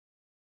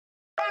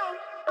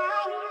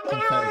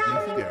I'm fat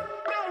against Derek.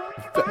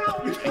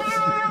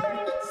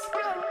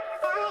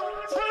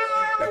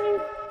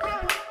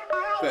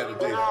 Fat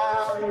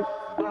adjacent.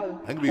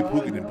 I can be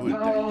Pookin and put it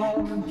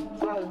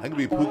down. I can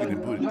be Pookin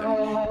and put it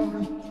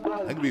down.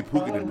 I can be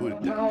Pookin and put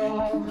it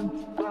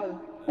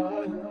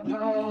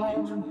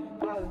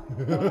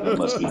That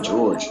must be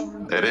George.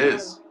 It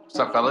is. What's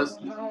up, fellas?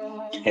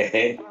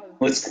 Hey,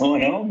 what's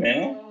going on,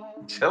 man?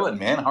 Chilling,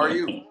 man. How are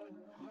you?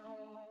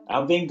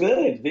 I've been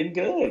good, been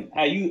good.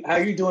 How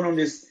you doing on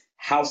this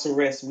house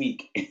arrest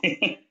week?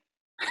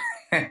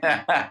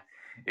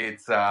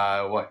 It's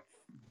what,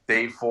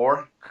 day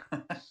 4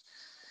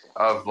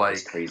 of That's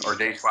like, crazy. or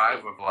day 5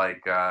 of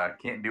like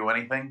can't do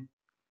anything.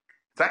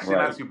 It's actually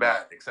Right. not too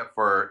bad, except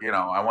for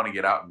I want to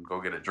get out and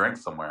go get a drink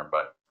somewhere,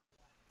 but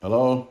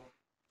Hello?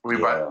 we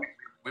brought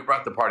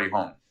the party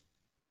home.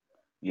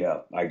 Yeah,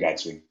 I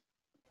got you.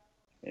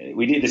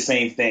 We did the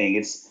same thing.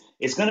 It's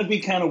gonna be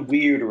kind of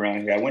weird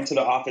around here. I went to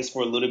the office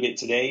for a little bit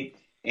today,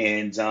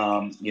 and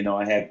I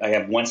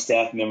have one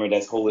staff member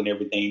that's holding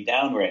everything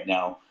down right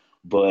now.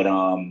 But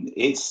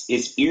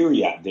it's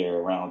eerie out there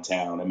around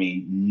town. I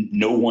mean,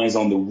 no one's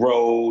on the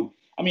road.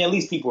 I mean, at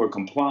least people are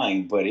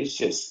complying, but it's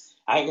just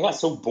I got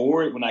so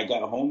bored when I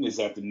got home this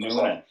afternoon.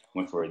 I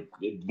went for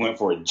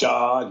a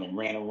jog and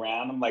ran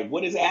around. I'm like,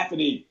 what is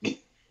happening?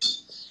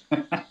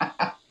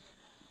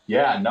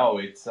 Yeah, no,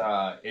 it's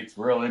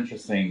real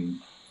interesting.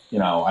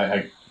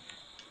 I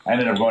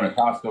ended up going to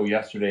Costco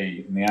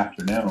yesterday in the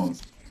afternoon,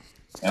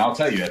 and I'll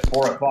tell you, at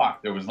 4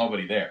 o'clock there was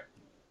nobody there,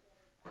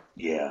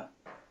 Yeah.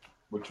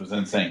 which was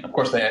insane. Of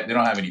course, they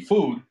don't have any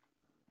food,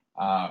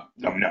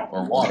 No.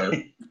 or water,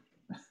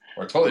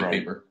 or toilet Right.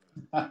 paper.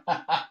 But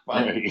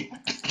Right.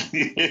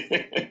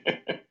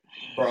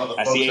 for all the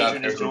I folks see out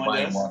Adrian there has who are joined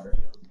buying us. water,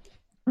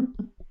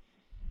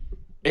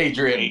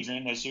 Adrian.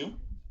 Adrian, that's you.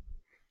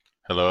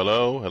 Hello,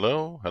 hello,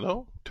 hello,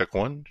 hello. Check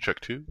 1, check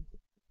 2.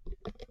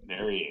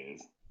 There he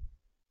is.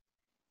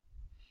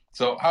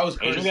 So how was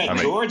Adrian, Curtis? we got I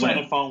mean- George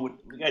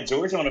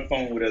on the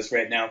phone with us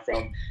right now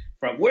from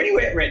where are you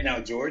at right now,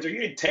 George? Are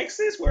you in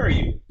Texas? Where are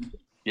you?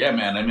 Yeah,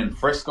 man, I'm in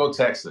Frisco,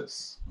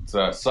 Texas. It's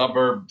a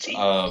suburb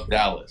of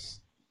Dallas.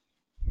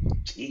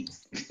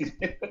 Jeez.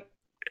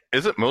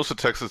 Isn't most of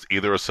Texas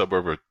either a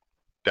suburb of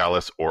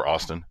Dallas or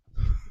Austin?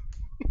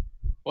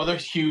 Well,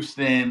 there's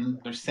Houston,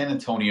 there's San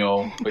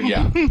Antonio, but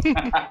yeah.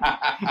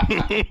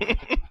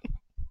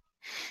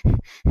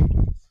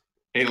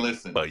 Hey,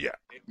 listen. But yeah.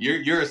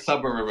 You're a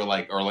suburb of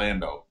like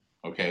Orlando,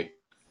 okay?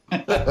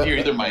 You're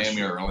either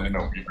Miami or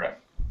Orlando. You're right.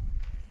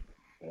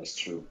 That's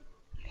true.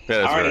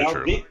 That is All right,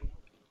 very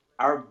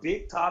our true.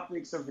 big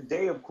topics of the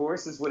day, of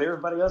course, is what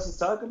everybody else is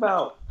talking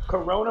about.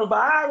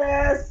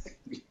 Coronavirus.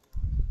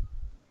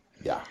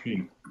 Yeah.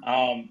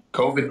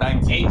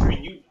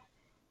 COVID-19.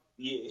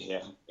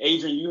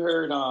 Adrian, you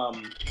heard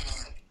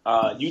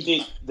you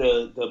did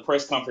the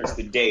press conference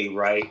today,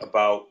 right,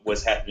 about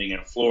what's happening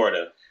in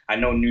Florida. I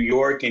know New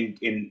York and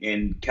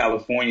in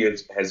California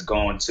has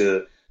gone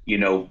to,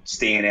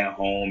 staying at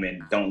home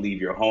and don't leave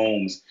your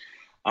homes.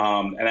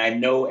 And I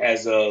know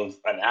as of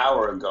an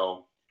hour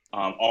ago,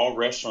 all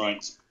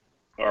restaurants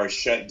are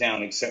shut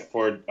down except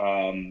for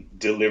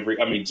delivery.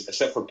 I mean,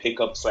 except for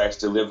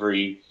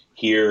pickup/delivery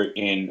here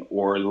in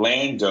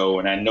Orlando.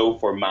 And I know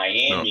for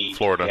Miami, No,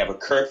 Florida. they have a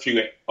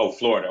curfew.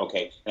 Florida.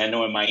 Okay. And I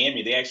know in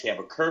Miami, they actually have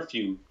a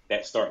curfew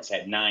that starts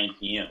at 9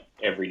 p.m.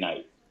 every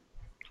night.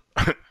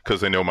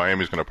 Because they know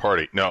Miami's going to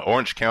party. Now,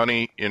 Orange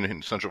County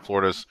in Central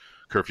Florida's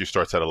curfew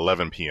starts at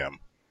 11 p.m.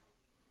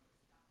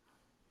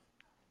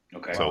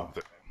 Okay. So,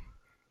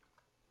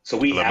 So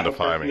we 11 have to a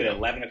 5 curfew at a.m.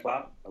 11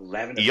 o'clock?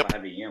 11 to Yep.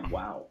 5 a.m.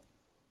 Wow.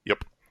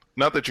 Yep.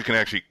 Not that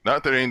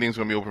anything's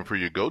going to be open for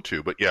you to go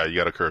to, but yeah, you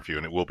got a curfew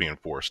and it will be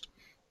enforced.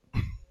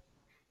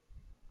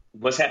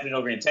 What's happening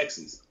over in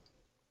Texas?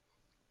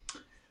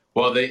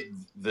 Well,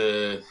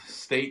 the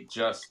state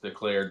just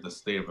declared the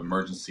state of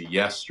emergency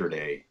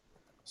yesterday,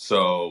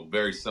 so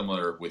very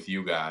similar with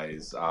you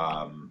guys,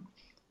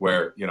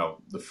 where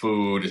the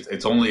food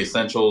it's only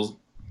essential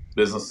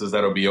businesses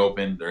that'll be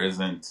open. There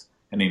isn't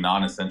any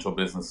non-essential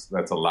business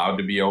that's allowed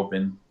to be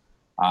open.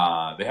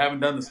 They haven't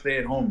done the stay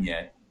at home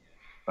yet,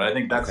 but I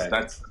think that's Okay.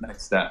 that's the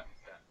next step.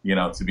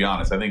 To be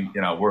honest, I think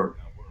we're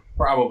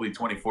probably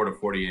 24 to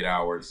 48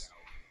 hours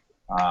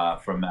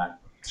from that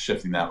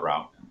shifting that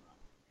route.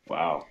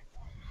 Wow.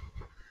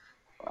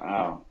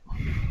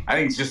 I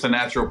think it's just a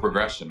natural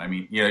progression. I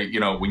mean,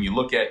 when you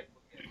look at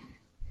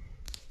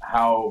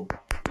how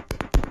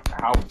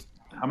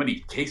many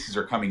cases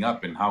are coming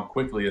up and how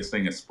quickly this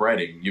thing is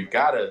spreading, you've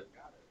got to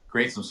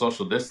create some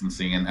social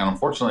distancing. And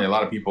unfortunately, a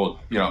lot of people,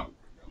 you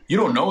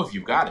don't know if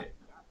you've got it.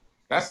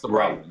 That's the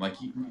problem. Like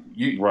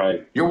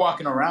you're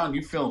walking around,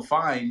 you feel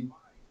fine.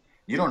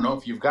 You don't know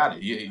if you've got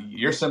it.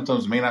 Your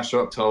symptoms may not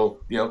show up till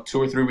 2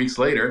 or 3 weeks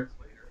later.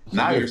 So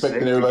Now you're sick.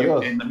 affecting everybody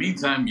else. In the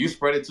meantime, you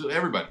spread it to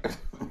everybody.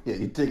 Yeah,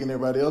 you're taking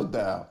everybody else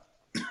down.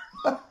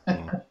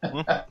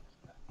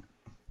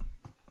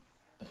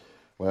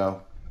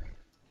 Well,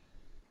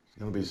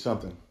 It'll be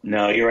something.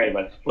 No, you're right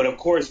about it. But of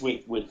course,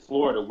 with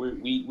Florida,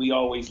 we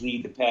always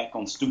lead the pack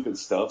on stupid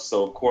stuff.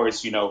 So of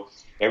course,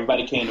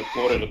 everybody came to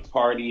Florida to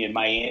party in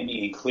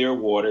Miami and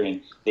Clearwater,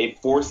 and they're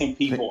forcing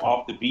people TikTok.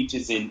 off the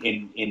beaches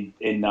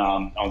in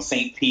on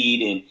St.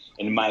 Pete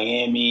and in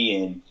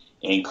Miami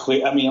and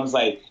Clear. I mean, I was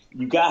like,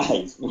 you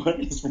guys,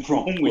 what is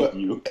wrong with Well,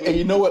 you? and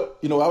you know what?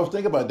 I was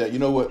thinking about that. You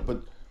know what?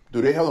 But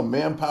do they have the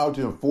manpower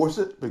to enforce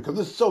it? Because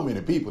there's so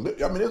many people.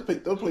 I mean,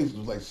 those places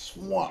was like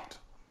swamped.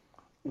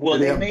 Well, Do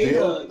they they have made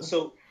jail?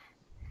 so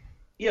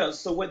yeah,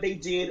 so what they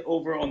did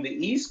over on the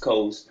East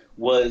Coast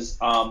was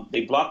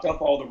they blocked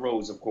off all the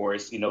roads, of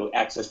course,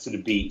 access to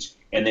the beach,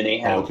 and then they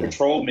Oh, have okay.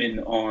 patrolmen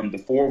on the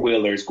four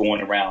wheelers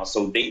going around.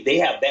 So they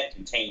have that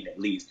contained at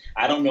least.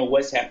 I don't know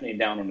what's happening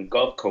down on the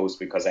Gulf Coast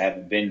because I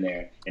haven't been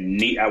there,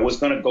 and I was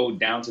going to go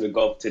down to the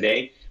Gulf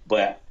today,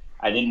 but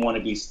I didn't want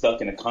to be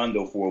stuck in a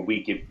condo for a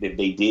week if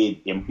they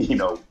did,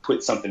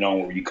 put something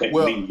on where you couldn't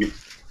Well,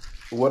 leave.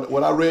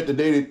 what I read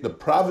today, the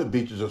private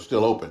beaches are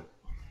still open.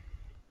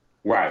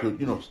 Right?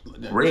 So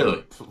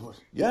Really?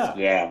 yeah.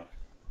 Yeah.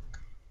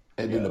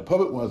 And then Yeah. the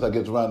public ones, I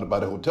guess, around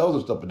by the hotels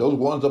and stuff. But those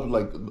ones up in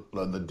like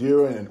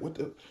Madeira and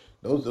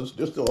those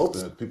they're still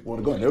open. If people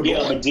want to go, and they're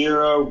Yeah, going.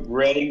 Madeira,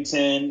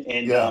 Reddington,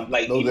 and Yeah,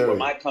 like those even where areas.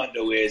 my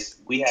condo is,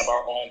 we have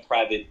our own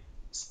private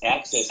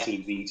access to the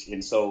beach,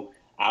 and so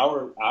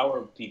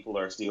our people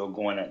are still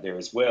going out there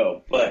as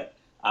well. But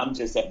I'm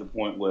just at the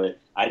point where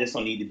I just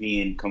don't need to be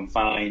in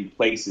confined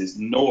places,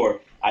 nor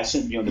I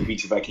shouldn't be on the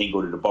beach if I can't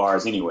go to the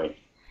bars anyway.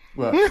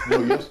 Well,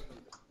 well,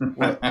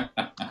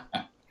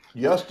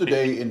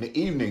 yesterday in the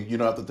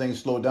evening, after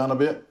things slowed down a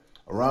bit,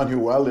 around here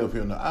where I live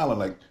here on the island,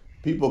 like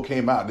people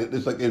came out.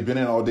 It's like they've been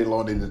in all day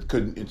long. They just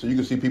couldn't. And so you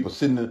can see people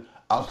sitting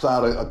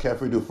outside a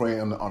Cafe du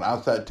Frame on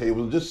outside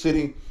tables, just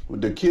sitting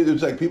with their kids.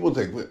 It's like people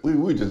think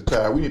we just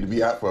tired. We need to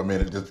be out for a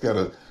minute. Just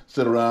gotta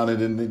sit around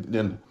and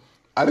then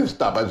I didn't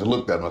stop. I just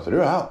looked at them. I said,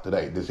 they're out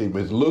today. This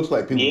evening. It looks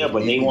like people Yeah, just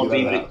but need they to won't get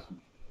out be of the able to. house.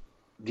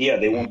 Yeah,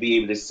 they won't be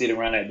able to sit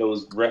around at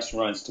those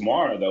restaurants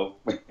tomorrow, though.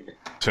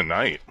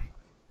 Tonight.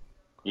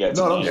 Yeah,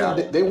 No, I'm tonight.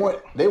 saying Yeah. they weren't.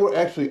 They were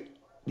actually.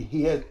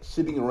 He had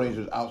sitting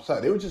arrangements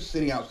outside. They were just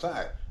sitting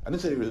outside. I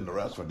didn't say they were in the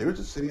restaurant. They were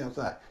just sitting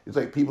outside. It's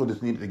like people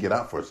just needed to get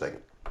out for a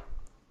second.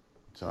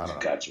 So I don't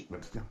know. Got you.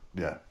 But still,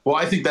 yeah, Well,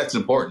 I think that's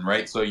important,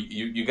 right? So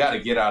you got to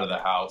get out of the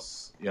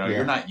house. yeah,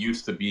 You're not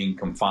used to being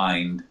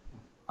confined.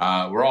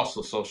 We're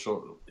also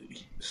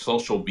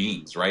social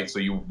beings, right? So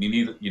you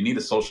need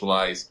to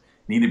socialize,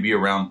 need to be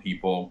around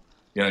people.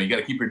 You got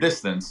to keep your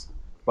distance,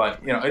 but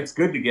it's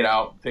good to get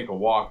out, take a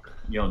walk.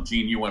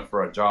 Gene, you went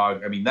for a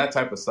jog. I mean, that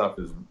type of stuff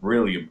is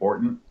really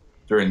important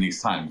during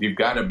these times. You've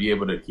got to be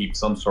able to keep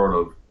some sort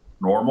of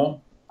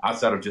normal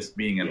outside of just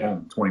being at Yeah,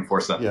 home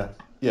 24/7. yeah,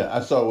 yeah.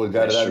 I saw a guy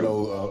that's that I true.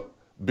 know,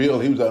 Bill.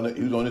 He was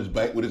on his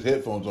back with his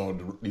headphones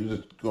on. He was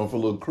just going for a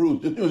little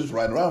cruise. He was just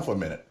riding around for a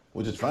minute,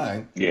 which is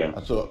fine. Yeah.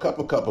 I saw a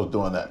couple couples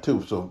doing that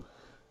too. So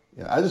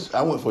yeah,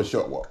 I went for a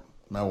short walk.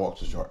 My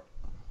walks are short.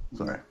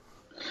 Sorry.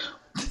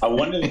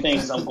 One of the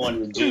things I'm going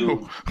to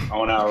do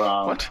on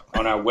our What?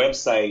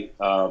 website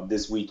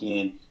this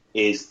weekend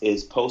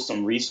is post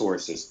some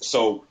resources.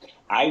 So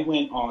I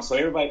went on. So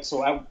everybody.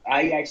 So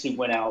I actually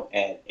went out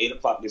at 8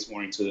 o'clock this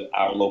morning to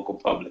our local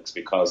Publix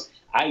because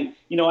I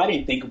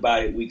didn't think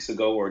about it weeks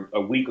ago or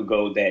a week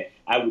ago that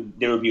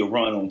there would be a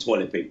run on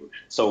toilet paper.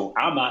 So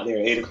I'm out there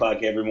at 8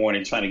 o'clock every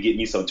morning trying to get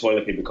me some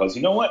toilet paper because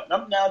you know what?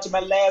 I'm down to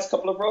my last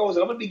couple of rows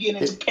and I'm gonna be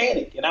getting into It,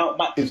 panic and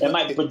it's and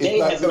not. my It's bidet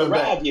not hasn't coming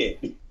back. arrived yet.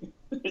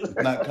 It's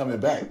not coming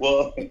back.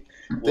 Well, I Thing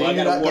you're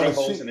got a not water gonna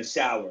hose see. in the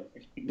shower.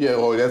 Yeah,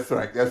 well, that's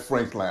Frank. That's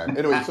Frank's line.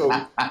 Anyway, so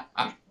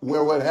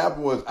what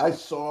happened was I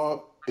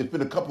saw it's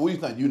been a couple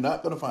weeks now. You're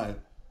not going to find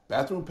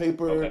bathroom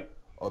paper Okay.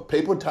 or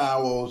paper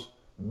towels,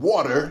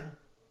 water.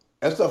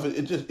 That stuff.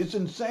 It's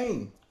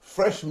insane.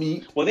 Fresh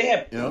meat. Well,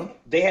 You know.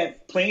 they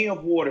have plenty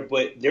of water,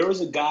 but there was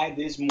a guy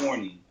this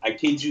morning. I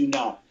kid you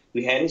not.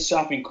 We had his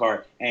shopping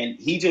cart, and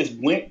he just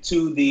went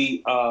to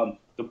the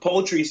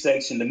poultry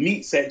section, the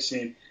meat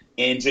section,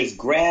 and just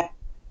grabbed.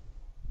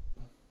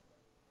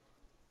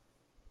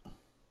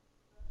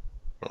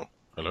 Oh,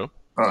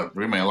 hello.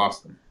 We may have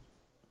lost them.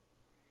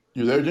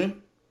 You there,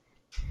 Gene?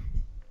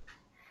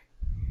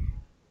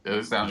 It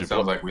Did sounds you it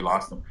sounds blow? like we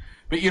lost them.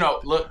 But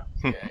look,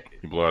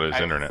 He blew out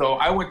his internet. so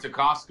I went to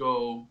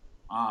Costco.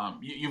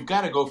 You've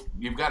got to go.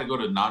 You've got to go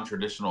to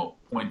non-traditional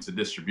points of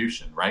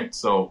distribution, right?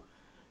 So,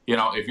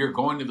 if you're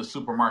going to the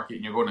supermarket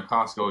and you're going to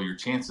Costco, your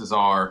chances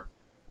are,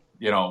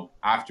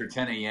 after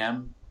 10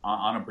 a.m.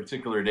 On a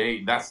particular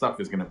day, that stuff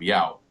is going to be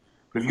out.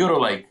 But if you go to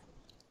like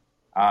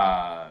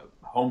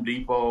Home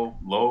Depot,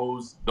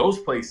 Lowe's, those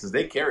places,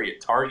 they carry it.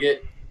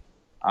 Target.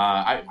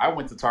 I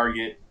went to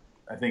Target,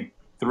 I think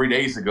 3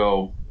 days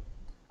ago.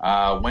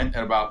 Went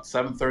at about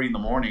 7:30 in the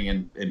morning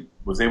and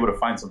was able to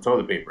find some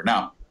toilet paper.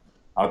 Now,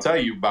 I'll tell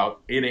you,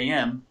 about 8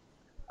 a.m.,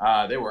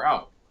 they were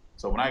out.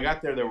 So when I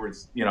got there, there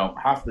was,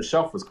 half the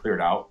shelf was cleared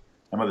out.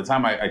 And by the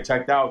time I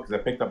checked out, because I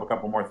picked up a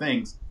couple more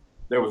things,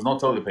 there was no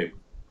toilet paper.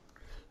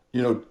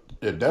 There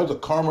was a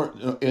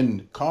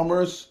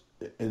Commerce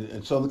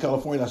in Southern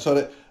California. I saw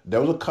that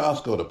there was a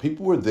Costco. The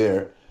people were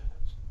there.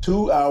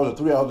 2 hours or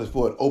 3 hours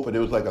before it opened,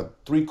 there was like a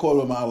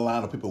 3/4 mile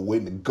line of people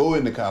waiting to go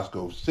into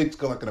Costco. 6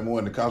 o'clock in the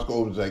morning. The Costco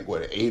opens like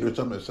what, at 8 or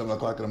something, at 7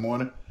 o'clock in the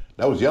morning.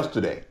 That was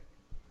yesterday.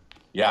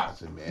 Yeah. I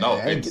said, man, No,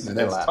 I ain't it's getting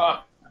in that line.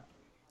 tough.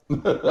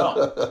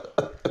 No.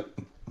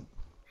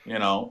 You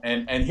know,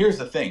 and here's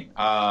the thing,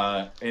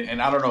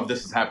 and I don't know if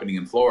this is happening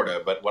in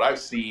Florida, but what I've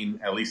seen,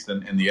 at least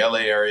in the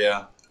LA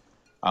area,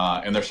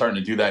 and they're starting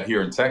to do that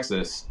here in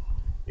Texas,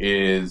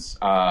 is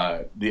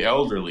the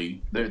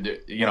elderly.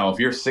 You know, if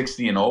you're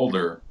 60 and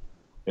older,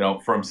 you know,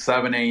 from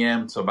 7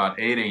 a.m. to about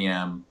 8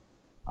 a.m.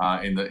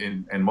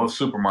 In most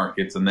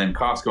supermarkets, and then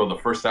Costco, the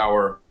first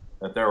hour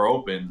that they're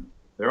open,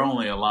 they're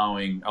only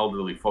allowing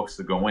elderly folks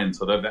to go in,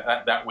 so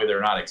that way they're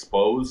not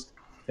exposed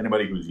to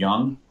anybody who's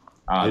young.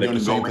 They're They doing can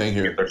the same go in thing and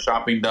here. get their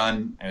shopping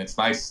done, and it's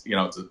nice. You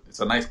know, it's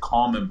a nice,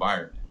 calm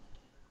environment.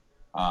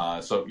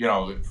 So you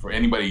know, for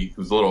anybody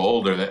who's a little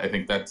older, I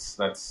think that's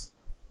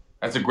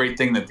a great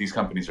thing that these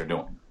companies are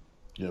doing.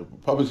 Yeah,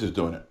 Publix is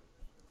doing it.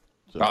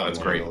 So Oh, that's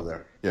if you wanna great. go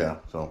there. Yeah,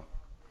 so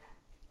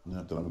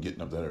not that I'm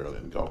getting up that early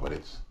and go, but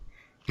it's.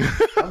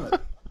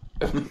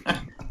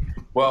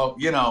 Well,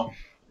 you know,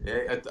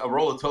 a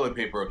roll of toilet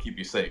paper will keep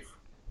you safe.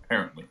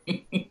 Apparently.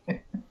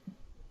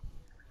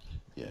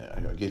 Yeah, I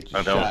gotta get you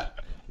I don't. shot.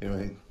 You know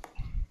what I mean?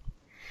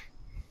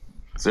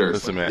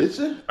 Seriously. Listen, man. Is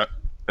it?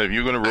 If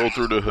you're gonna roll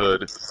through the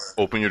hood,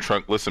 open your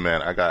trunk. Listen,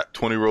 man, I got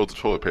 20 rolls of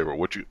toilet paper.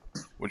 What you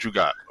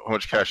got? How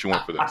much cash you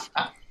want for this?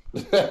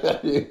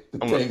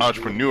 I'm an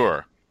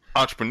entrepreneur.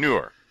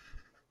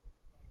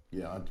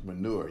 Yeah,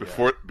 entrepreneur.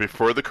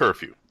 Before the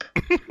curfew.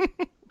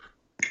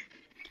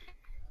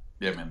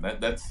 Yeah, man.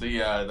 That's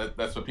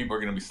that's what people are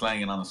going to be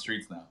slanging on the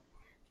streets now.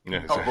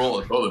 Yeah, A roll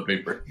of toilet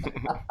paper.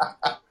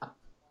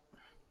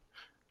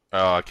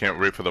 I can't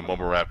wait for the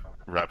mumble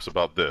raps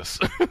about this.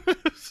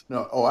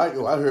 No, I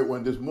heard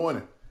one this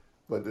morning,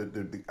 but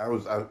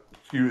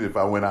excuse me if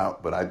I went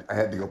out, but I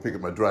had to go pick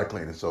up my dry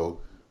cleaning. So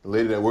the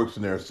lady that works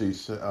in there,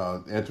 she's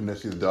Antoinette,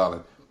 she's a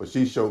darling, but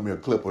she showed me a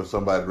clip of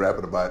somebody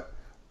rapping about.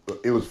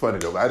 It was funny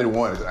though. I didn't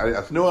want it. I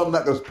said, no, I'm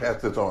not going to pass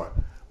this on.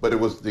 But it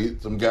was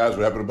some guys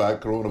rapping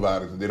about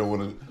coronavirus, and they don't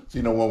want to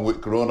see no one with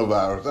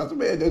coronavirus. I said,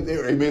 man,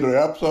 they made a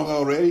rap song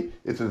already.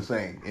 It's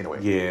insane. Anyway.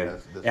 Yeah.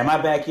 That's Am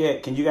I back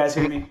yet? Can you guys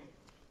hear me?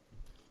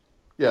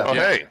 Yeah. Oh,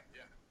 hey.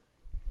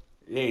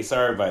 Hey,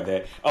 sorry about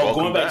that. Oh,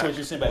 Welcome going back back. to what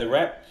you're saying about the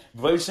rap,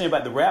 what you're saying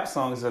about the rap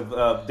songs,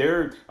 there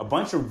are a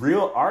bunch of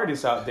real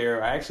artists out there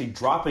are actually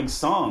dropping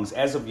songs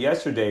as of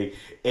yesterday,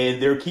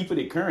 and they're keeping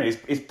it current.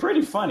 It's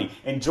pretty funny.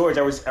 And George,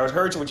 I was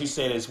heard what you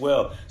said as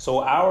well.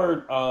 So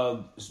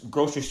our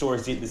grocery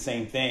stores did the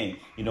same thing.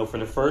 You know, for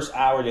the first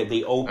hour that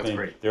they open,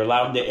 great. they're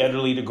allowing the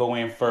elderly to go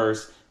in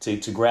first. To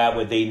grab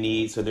what they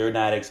need so they're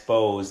not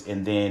exposed,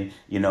 and then,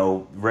 you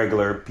know,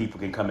 regular people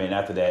can come in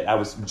after that. I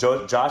was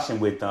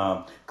joshing with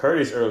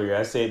Curtis earlier.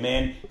 I said,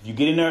 man, if you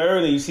get in there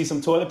early, you see some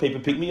toilet paper,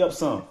 pick me up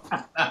some.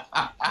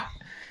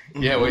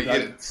 Yeah, well,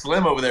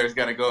 Slim over there has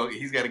got to go.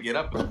 He's got to get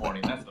up in the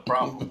morning. That's the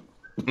problem.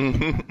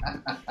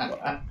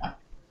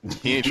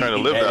 He ain't trying to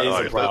live that is a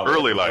life, that problem.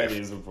 early life. That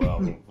is a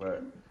problem.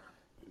 But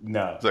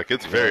no, It's like,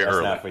 it's very that's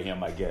early. not for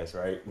him, I guess,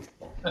 right?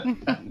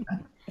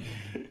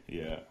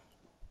 Yeah.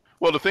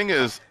 Well, the thing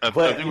is, I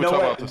But think you we're know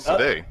talking what? about this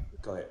today.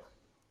 Go ahead.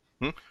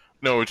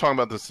 No, we're talking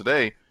about this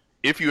today.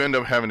 If you end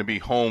up having to be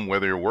home,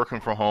 whether you're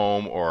working from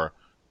home or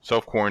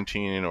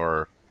self-quarantining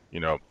or, you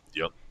know,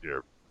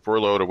 you're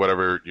furloughed or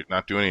whatever, you're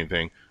not doing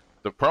anything,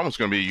 the problem's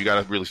going to be you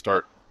got to really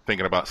start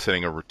thinking about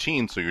setting a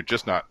routine so you're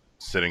just not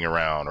sitting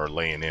around or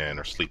laying in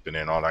or sleeping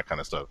in, all that kind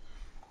of stuff.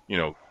 You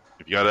know,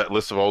 if you got that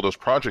list of all those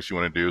projects you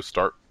want to do,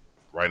 start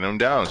writing them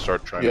down and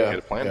start trying to get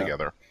a plan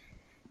together.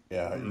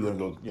 Yeah, you're gonna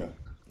go. Yeah.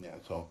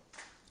 So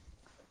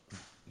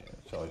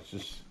it's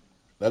just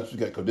that's what you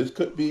got. Because this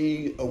could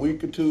be a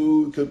week or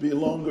two. It could be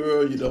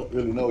longer. You don't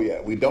really know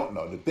yet. We don't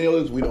know. The deal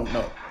is we don't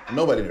know.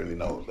 Nobody really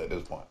knows at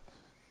this point.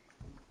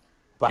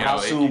 But You how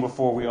know, soon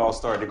before we all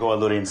start to go a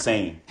little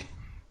insane?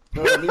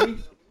 You know what I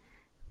mean?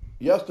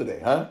 Yesterday,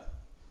 huh?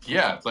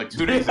 Yeah, it's like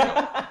 2 days ago.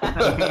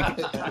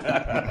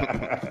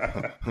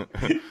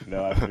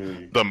 No, I feel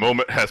you. The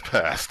moment has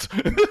passed.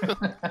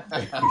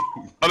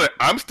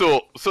 I'm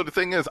still. So the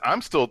thing is,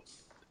 I'm still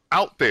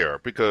out there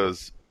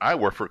because I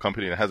work for a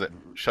company that hasn't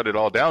shut it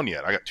all down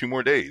yet. I got 2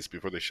 more days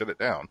before they shut it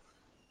down.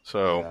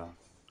 So Yeah.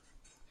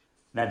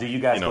 Now, do you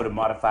guys You know. go to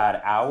modified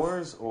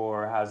hours,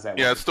 or how's that?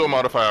 yeah, work? it's still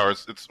modified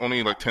hours. It's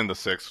only like 10 to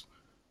 6,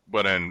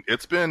 but then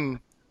it's been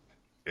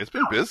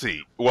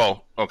busy.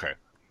 Well, okay,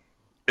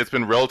 it's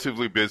been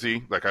relatively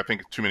busy. Like I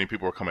think too many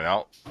people are coming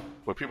out,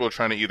 but people are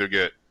trying to either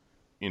get,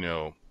 you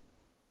know,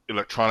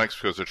 electronics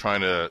because they're trying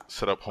to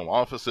set up home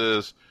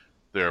offices.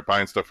 They're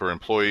buying stuff for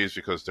employees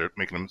because they're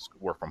making them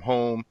work from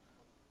home.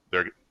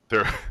 They're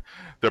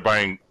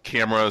buying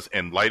cameras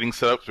and lighting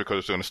setups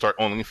because they're going to start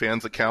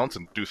OnlyFans accounts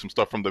and do some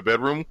stuff from the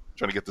bedroom,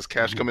 trying to get this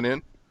cash coming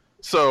in.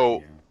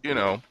 So, you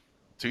know,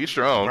 to each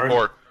their own.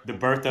 The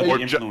birth of the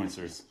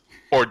influencers.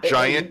 Or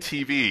giant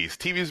TVs.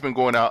 TV's been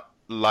going out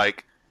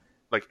like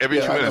every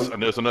 2 minutes,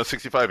 and there's another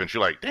 65 inch.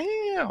 You're like,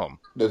 damn.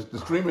 The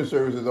streaming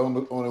service is on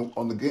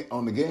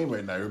the game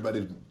right now.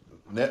 Everybody's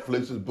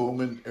Netflix is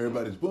booming.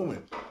 Everybody's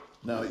booming.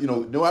 Now,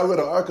 I read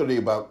an article today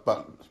about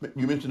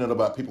you mentioned it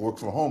about people working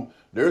from home.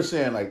 They're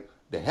saying like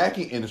the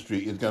hacking industry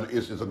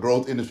is a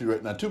growth industry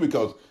right now too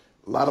because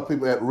a lot of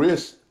people at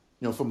risk,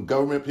 from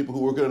government, people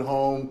who work at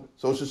home,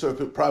 social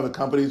service, private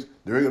companies,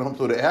 they're at home.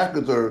 So the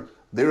hackers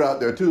they're out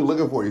there too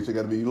looking for you. So you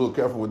got to be a little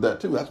careful with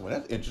that too. That's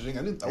interesting.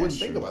 I wouldn't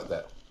think about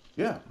that.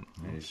 Yeah,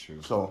 that is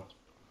true. So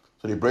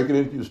they break it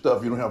into your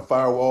stuff. You don't have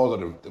firewalls or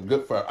the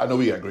good fire. I know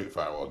we got great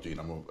firewalls, Gene.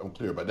 I'm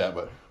clear about that.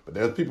 But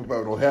there's people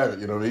probably don't have it.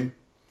 You know what I mean?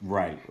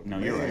 Right. No,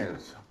 you're right.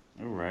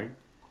 You're right.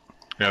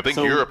 Yeah, I think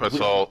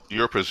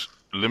Europe is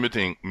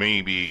limiting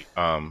maybe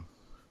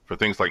for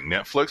things like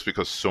Netflix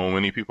because so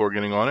many people are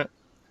getting on it.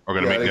 Are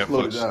going to make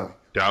Netflix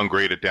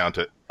downgrade it down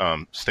to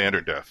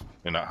standard def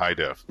and not high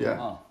def.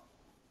 Yeah.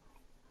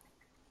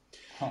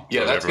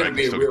 Yeah, that's going to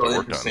be real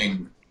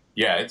interesting.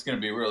 Yeah, it's going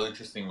to be real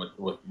interesting with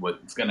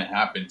what's going to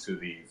happen to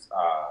these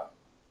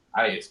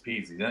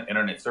ISPs, these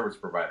internet service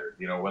providers.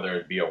 Whether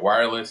it be a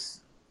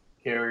wireless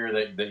carrier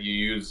that you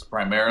use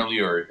primarily,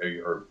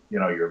 or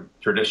your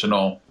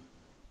traditional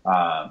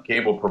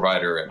cable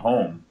provider at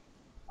home.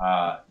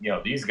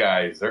 These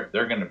guys they're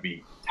going to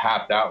be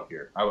tapped out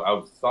here.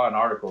 I saw an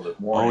article this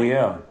morning.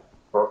 Oh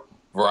yeah,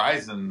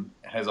 Verizon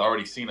has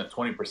already seen a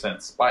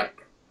 20%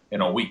 spike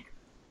in a week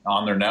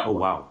on their network. Oh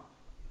wow.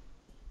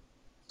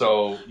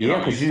 So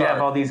because you have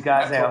all these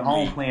guys at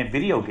home playing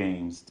video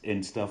games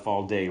and stuff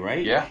all day,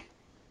 right?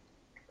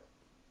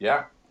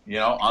 Yeah.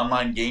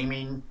 Online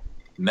gaming,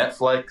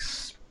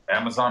 Netflix,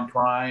 Amazon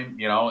Prime.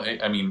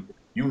 I mean,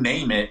 you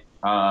name it.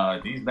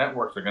 These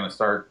networks are going to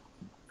start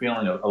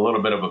feeling a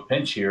little bit of a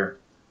pinch here,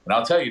 and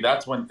I'll tell you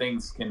that's when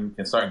things can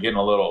start getting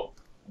a little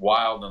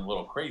wild and a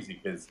little crazy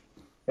because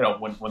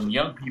when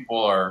young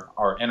people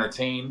are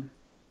entertained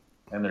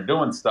and they're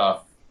doing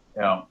stuff,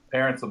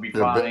 parents will be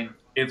fine.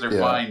 Kids are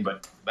fine,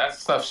 but that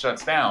stuff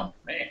shuts down,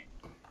 man.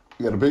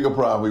 You got a bigger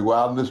problem. We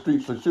wild in the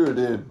streets for sure,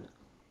 dude.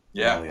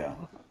 Yeah. Oh, yeah.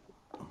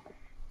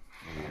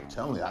 I'm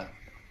telling you,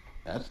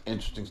 that's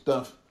interesting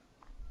stuff.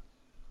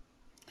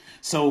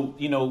 So,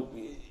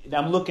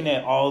 I'm looking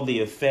at all the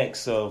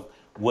effects of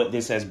what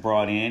this has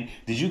brought in.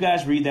 Did you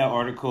guys read that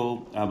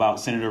article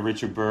about Senator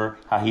Richard Burr,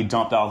 how he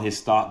dumped all his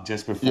stock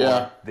just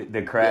before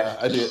the crash?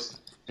 Yeah, I did.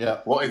 Yeah.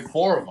 Well, it's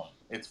 4 of them.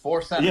 It's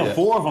 4 senators. Yeah,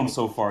 4 of them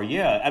so far.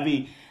 Yeah. I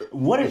mean,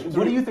 what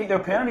do you think their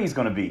penalty is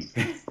going to be?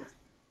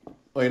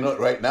 Well,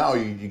 right now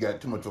you got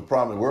too much of a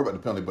problem to worry about the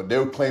penalty, but they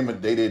were claiming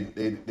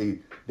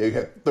they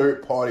had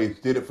third parties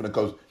did it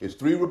because it's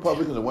 3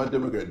 Republicans and 1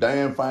 Democrat.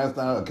 Dianne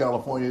Feinstein of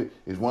California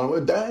is one of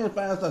them. Dianne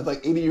Feinstein's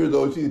like 80 years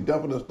old. She's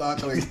dumping the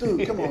stock. I'm like,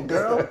 dude, come on,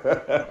 girl.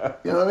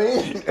 You know what I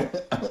mean?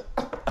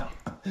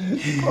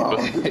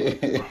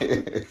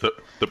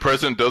 The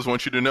president does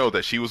want you to know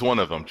that she was one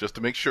of them, just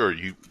to make sure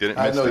you didn't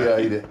miss that. I know, yeah,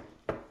 he did.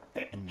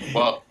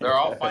 Well, they're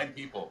all fine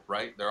people,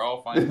 right? They're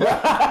all fine people. All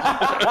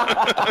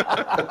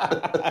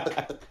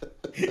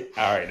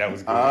right, that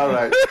was good. All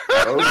right.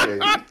 Okay.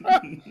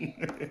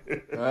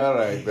 All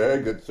right.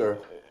 Very good, sir.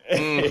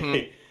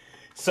 Mm-hmm.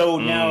 So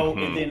now,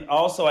 and then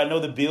also, I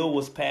know the bill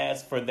was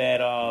passed for that,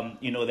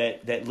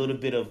 that little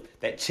bit of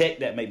that check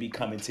that may be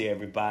coming to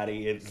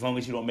everybody, as long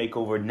as you don't make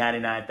over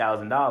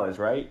 $99,000,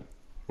 right?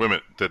 Wait a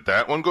minute. Did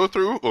that one go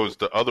through, or was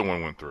the other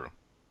one went through?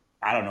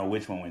 I don't know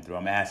which one went through.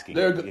 I'm asking.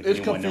 It's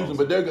confusing,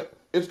 but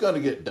it's going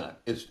to get done.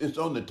 It's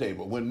on the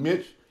table.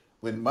 When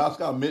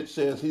Moscow Mitch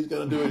says he's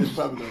going to do it, it's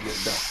probably going to get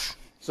done.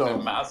 So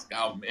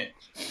Moscow Mitch.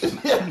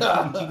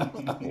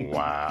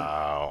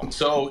 Wow.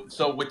 So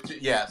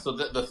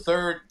the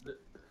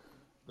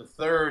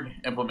third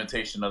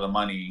implementation of the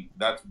money,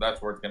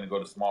 that's where it's going to go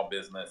to small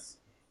business,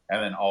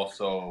 and then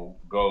also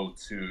go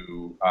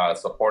to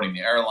supporting the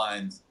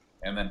airlines,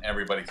 and then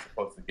everybody's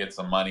supposed to get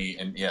some money.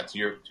 And yeah, to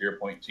your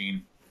point,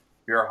 Gene.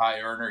 If you're a high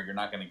earner, you're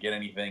not going to get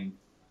anything,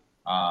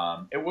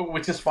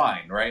 which is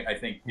fine, right? I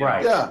think,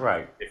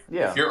 right.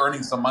 If you're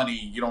earning some money,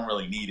 you don't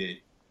really need it.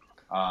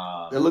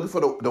 They're looking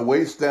for the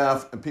wait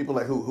staff and people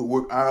like who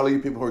work hourly,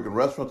 people who work in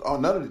restaurants. Oh,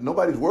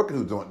 nobody's working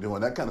who's doing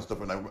that kind of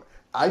stuff. And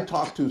I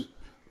talked to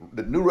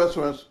the new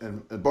restaurants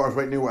and bars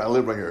right near where I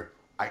live right here.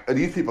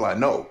 These people I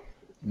know.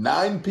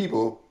 9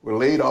 people were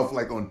laid off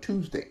like on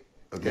Tuesday.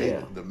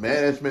 Okay, the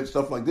management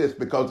stuff like this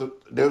because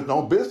there's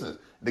no business.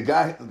 The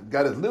guy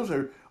that lives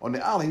here on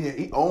the island,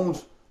 he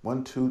owns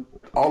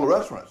all the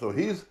restaurants. So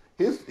his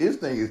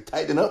thing is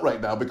tightening up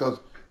right now because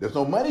there's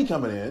no money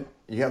coming in.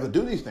 And you have to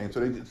do these things,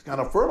 so they just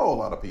kind of furlough a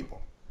lot of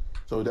people.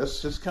 So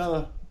that's just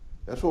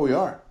that's where we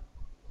are.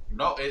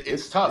 No,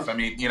 it's tough. I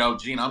mean,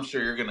 Gene, I'm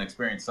sure you're going to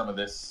experience some of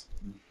this.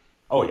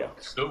 Oh yeah,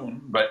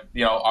 soon. But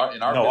in our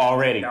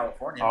already in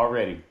California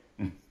already.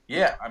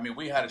 Yeah, I mean,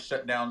 we had to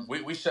shut down.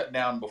 We shut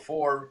down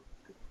before.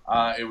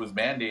 It was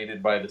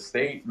mandated by the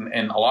state,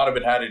 and a lot of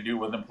it had to do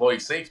with employee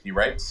safety,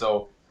 right?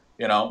 So,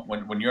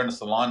 when you're in the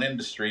salon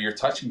industry, you're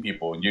touching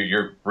people, and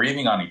you're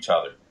breathing on each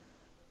other.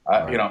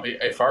 Right.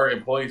 If our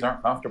employees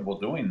aren't comfortable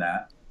doing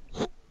that,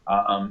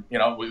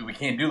 we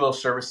can't do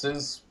those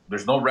services.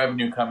 There's no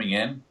revenue coming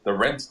in. The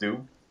rent's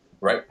due,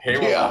 right?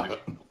 Payroll.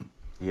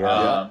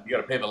 Yeah. You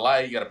got to pay the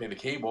light. You got to pay the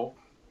cable.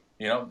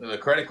 the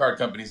credit card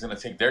company is going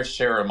to take their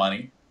share of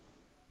money.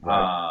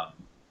 Right.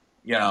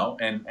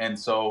 And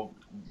so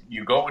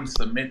you go and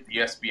submit the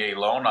SBA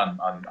loan on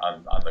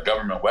the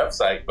government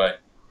website, but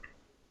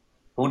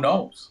who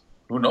knows?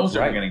 Who knows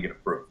if you're going to get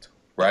approved,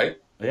 right?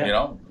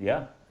 Yeah.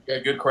 You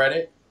got good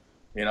credit.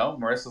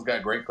 Marissa's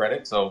got great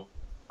credit, so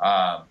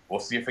we'll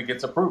see if it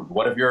gets approved.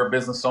 What if you're a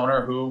business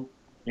owner who,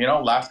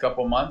 last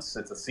couple months,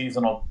 it's a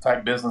seasonal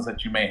type business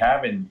that you may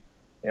have, and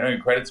your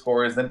credit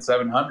score isn't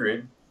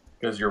 700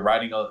 because you're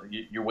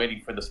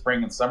waiting for the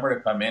spring and summer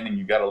to come in, and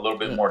you got a little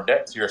bit more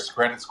debt, so your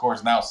credit score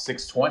is now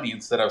 620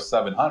 instead of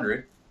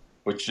 700,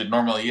 which it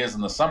normally is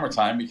in the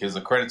summertime because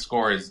the credit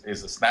score is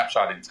a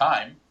snapshot in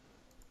time.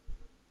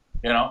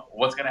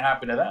 What's going to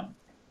happen to them?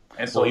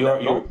 And so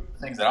those are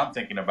things that I'm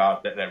thinking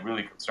about that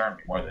really concern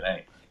me more than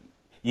anything.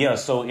 Yeah,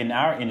 so in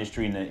our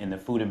industry, in the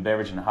food and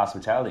beverage and the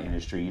hospitality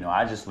industry,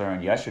 I just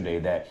learned yesterday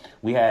that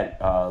we had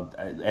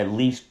at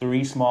least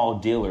 3 small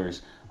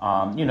dealers,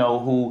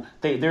 who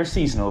they're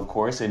seasonal, of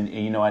course,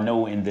 and I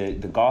know in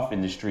the golf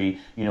industry,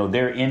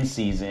 they're in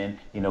season,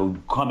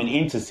 coming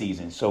into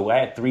season. So I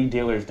had 3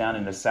 dealers down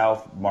in the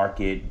South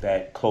Market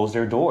that closed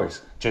their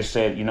doors. Just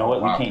said, we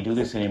can't do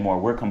this anymore.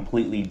 We're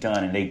completely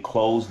done, and they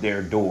closed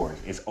their doors.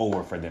 It's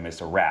over for them.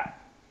 It's a wrap.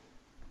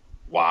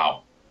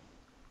 Wow.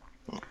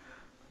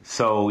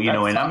 So,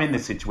 and I'm in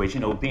this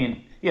situation,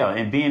 being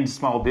a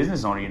small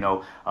business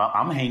owner,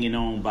 I'm hanging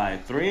on by a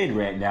thread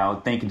right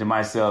now, thinking to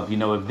myself,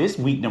 if this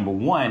week number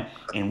 1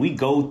 and we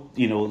go,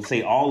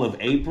 say all of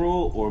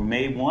April or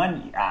May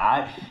 1,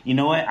 I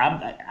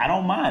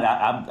don't mind.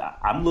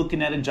 I'm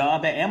looking at a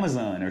job at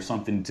Amazon or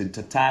something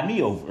to tie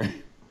me over.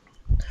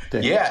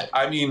 Yeah.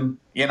 I mean,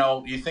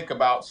 you think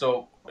about,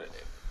 so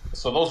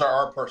those are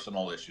our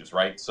personal issues,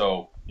 right?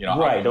 So,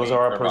 right. Those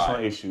are our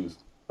personal issues.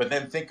 But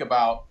then think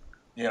about,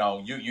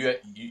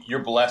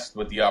 you're blessed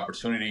with the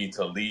opportunity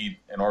to lead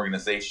an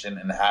organization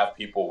and have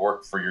people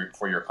work for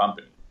your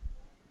company,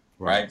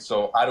 right?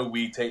 So how do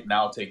we take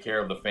care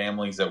of the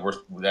families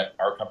that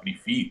our company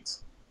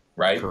feeds,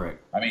 right?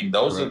 Correct. I mean,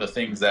 those are the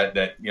things that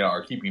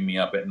are keeping me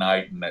up at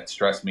night and that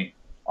stress me.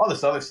 All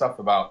this other stuff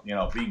about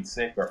being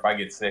sick, or if I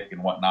get sick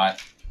and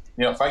whatnot.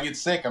 If I get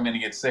sick, I'm going to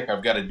get sick.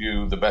 I've got to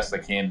do the best I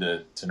can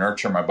to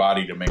nurture my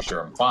body to make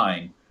sure I'm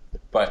fine,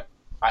 but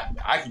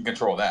I can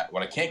control that.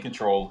 What I can't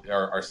control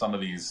are some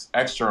of these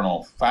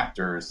external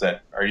factors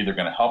that are either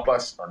going to help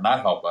us or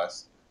not help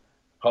us,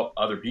 help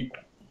other people.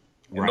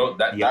 Right.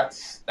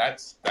 That's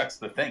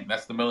the thing.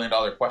 That's the $1 million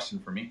question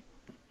for me.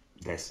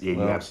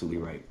 You're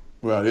absolutely right.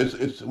 Well,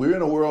 we're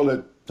in a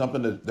world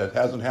something that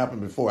hasn't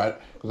happened before.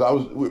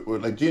 Because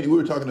like Jeannie, we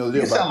were talking the other day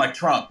You about. sound like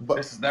Trump. But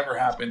this has never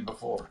happened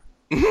before.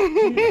 Never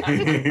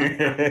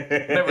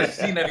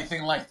seen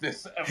anything like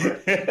this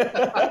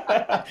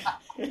ever.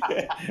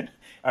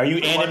 Are you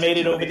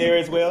animated over there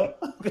as well?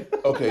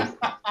 Okay.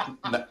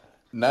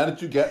 Now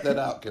that you got that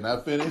out, can I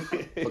finish?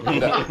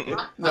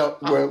 No.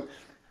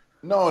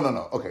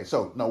 Okay,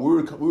 so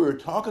we were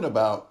talking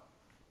about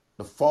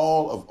the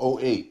fall of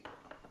 2008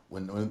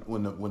 when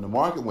the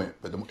market went,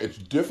 but it's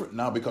different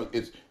now because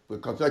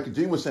like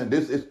Gene was saying,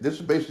 this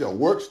is basically a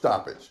work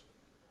stoppage.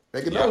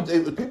 Back in those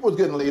days, people was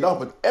getting laid off,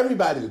 but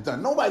everybody's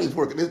done. Nobody's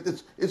working.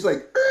 It's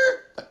like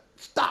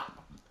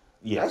stop.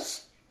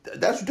 Yes,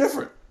 that's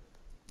different.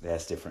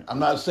 That's different. I'm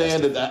not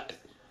saying that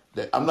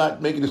I'm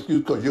not making an excuse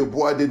because your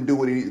boy didn't do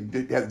what he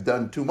had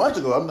done 2 months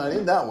ago. I'm not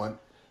in that one,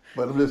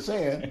 but I'm just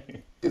saying.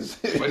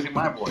 Especially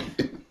my boy.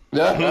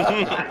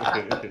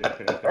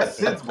 That's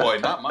Sid's boy,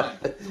 not mine.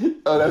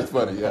 Oh, that's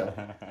funny.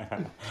 Yeah.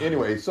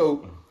 Anyway,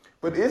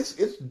 but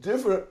it's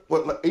different.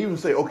 Well, even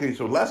say, okay,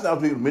 so last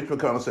night Mitch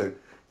McConnell said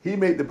he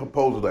made the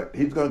proposal that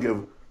he's going to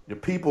give the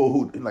people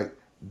who like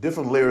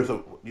different layers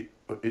of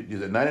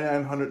is it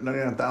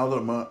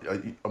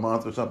 $99,000 a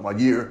month or something a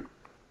year.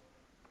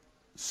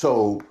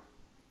 So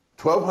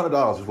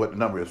 $1,200 is what the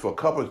number is. For a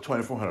couple, it's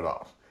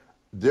 $2,400.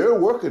 They're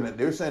working it.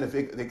 They're saying if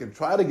they can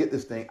try to get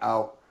this thing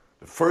out,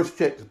 the first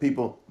check to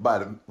people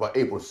by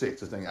April 6th,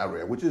 this thing I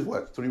read, which is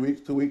what, 3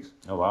 weeks, 2 weeks?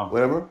 Oh, wow.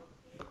 Whatever.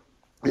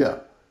 Yeah.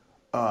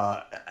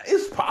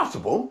 It's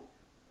possible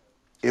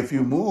if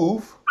you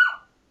move.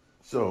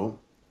 So,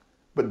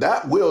 but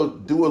that will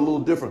do a little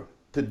different.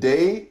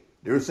 Today,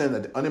 they're saying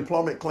that the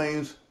unemployment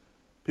claims,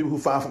 people who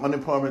filed for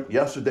unemployment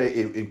yesterday,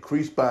 it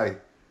increased by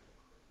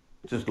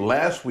just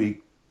last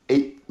week,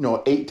 8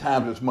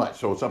 times as much.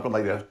 So something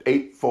like that,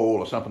 8-fold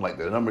or something like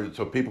that.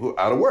 So people who are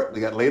out of work, they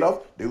got laid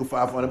off, they will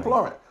file for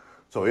unemployment.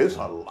 So it's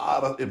a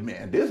lot of,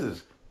 man, this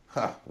is,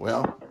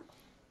 well,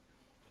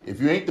 if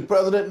you ain't the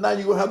president now,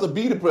 you're going to have to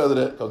be the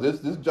president because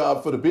this is a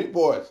job for the big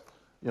boys.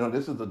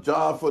 This is a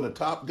job for the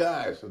top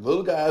guys. The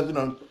little guys,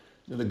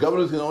 the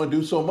governors can only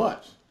do so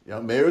much.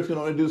 Mayors can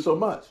only do so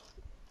much.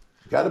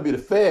 Got to be the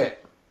Fed.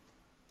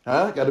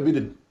 Got to be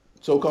the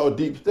so-called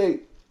deep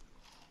state.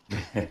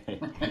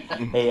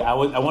 Hey, I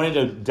wanted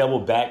to double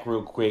back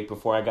real quick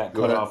before I got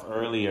cut off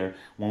earlier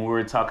when we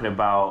were talking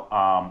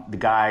about the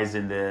guys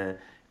in the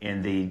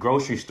in the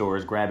grocery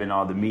stores grabbing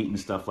all the meat and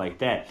stuff like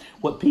that.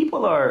 What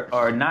people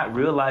are not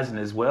realizing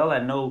as well, I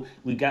know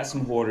we got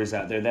some hoarders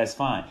out there, that's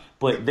fine.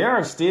 But there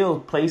are still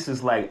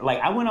places like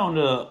I went on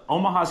to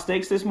Omaha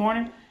Steaks this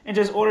morning and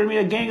just ordered me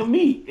a gang of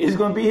meat. It's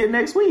going to be here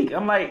next week.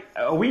 I'm like,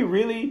 are we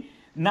really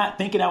not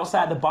thinking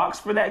outside the box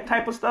for that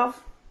type of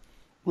stuff?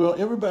 Well,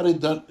 everybody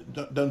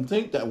doesn't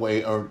think that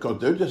way, or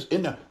because they're just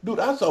in there. Dude,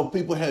 I saw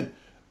people had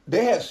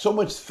so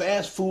much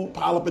fast food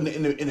pile up in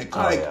the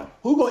car. Like,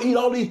 who gonna eat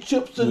all these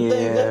chips and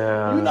things?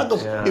 You're not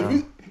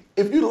gonna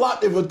if you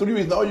locked it for 3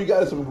 weeks, all you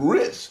got is some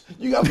Ritz.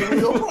 You got some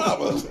real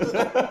problems.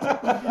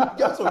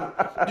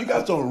 you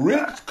got some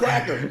Ritz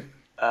crackers.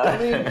 I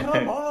mean,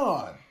 come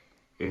on.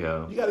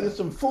 Yeah. You got to get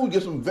some food,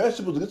 get some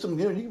vegetables, get some. I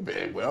mean,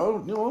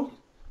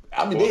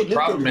 the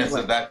problem is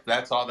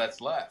that's all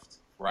that's left.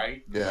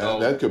 Right? Yeah, so,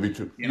 that could be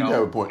true. You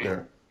have a point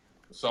there.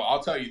 So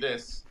I'll tell you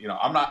this,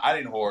 I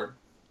didn't hoard,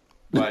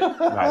 but I'm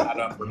not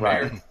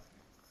unprepared. Right.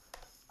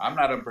 I'm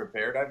not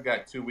unprepared. I've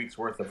got 2 weeks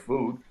worth of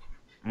food.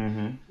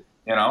 Mm-hmm.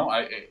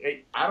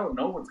 I don't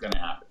know what's going to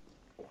happen.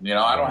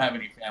 I don't have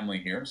any family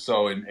here.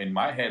 So in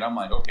my head, I'm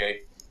like,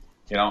 okay,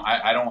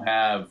 I don't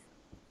have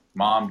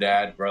mom,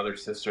 dad, brother,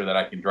 sister that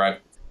I can drive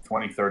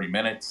 20, 30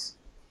 minutes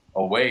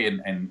away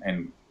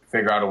and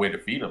figure out a way to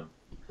feed them,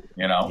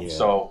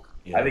 So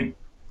I think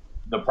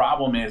the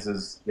problem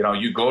is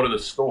you go to the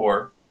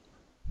store,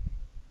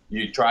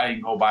 you try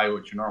and go buy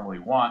what you normally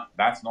want.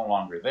 That's no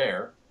longer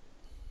there.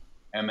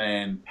 And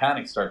then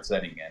panic starts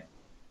setting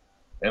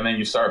in. And then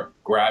you start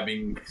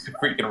grabbing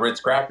freaking Ritz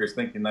crackers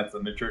thinking that's a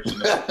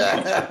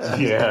nutritionist.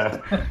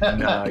 Yeah.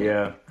 No,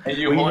 yeah. And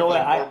you hoard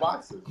like 4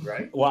 boxes,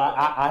 right? Well,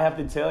 I have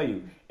to tell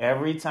you,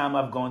 every time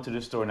I've gone to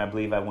the store, and I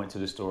believe I went to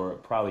the store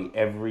probably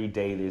every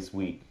day this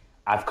week,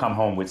 I've come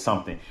home with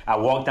something. I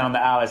walk down the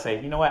aisle and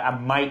say, you know what, I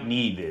might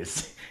need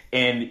this.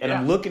 And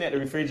I'm looking at the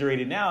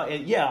refrigerator now,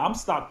 and I'm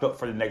stocked up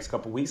for the next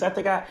couple of weeks. I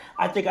think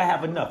I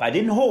have enough. I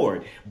didn't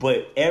hoard,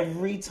 but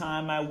every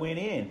time I went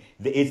in,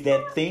 it's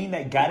that thing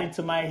that got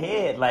into my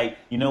head. Like,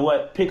 you know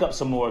what, pick up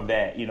some more of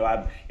that.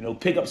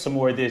 Pick up some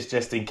more of this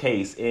just in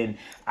case. And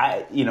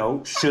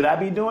should I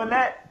be doing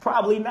that?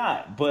 Probably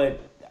not.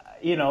 But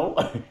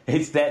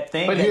it's that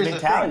thing, that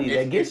mentality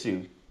that gets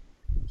you.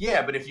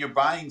 Yeah, but if you're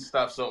buying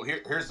stuff, so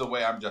here's the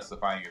way I'm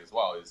justifying it as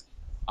well, is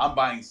I'm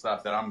buying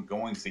stuff that I'm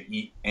going to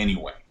eat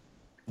anyway.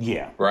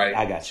 Yeah. Right?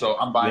 I got you. So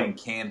I'm buying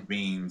canned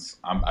beans.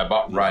 I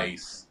bought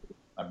rice.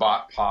 I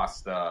bought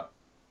pasta.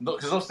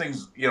 Because those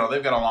things,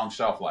 they've got a long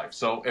shelf life.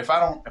 So if I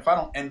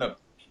don't end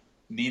up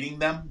needing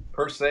them,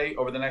 per se,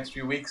 over the next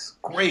few weeks,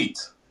 great.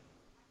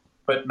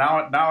 But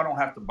now I don't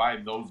have to buy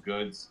those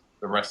goods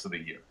the rest of the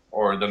year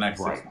or the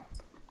next 6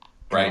 months.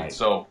 Right?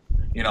 So,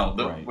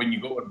 when you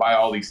go and buy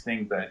all these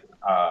things that,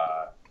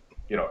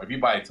 if you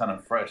buy a ton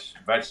of fresh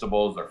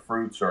vegetables or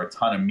fruits or a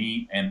ton of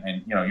meat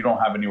and you don't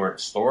have anywhere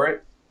to store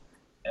it,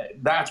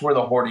 that's where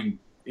the hoarding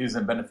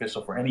isn't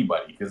beneficial for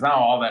anybody, because now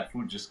all that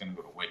food's just going to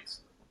go to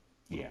waste.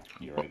 Yeah,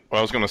 you're right. Well,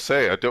 I was going to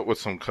say, I dealt with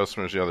some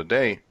customers the other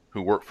day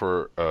who work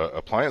for an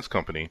appliance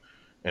company,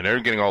 and they're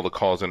getting all the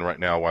calls in right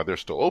now while they're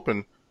still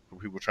open for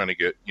people trying to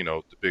get,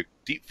 the big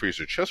deep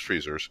freezer, chest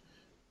freezers,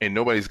 and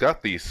nobody's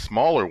got these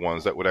smaller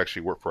ones that would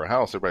actually work for a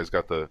house. Everybody's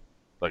got the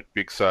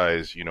big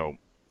size,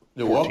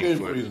 the walk-in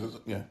freezers,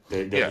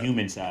 the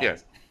human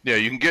size. Yeah.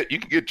 You can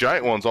get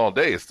giant ones all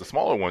day. It's the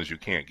smaller ones you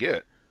can't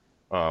get.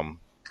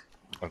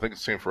 I think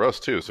it's the same for us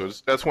too. So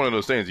that's one of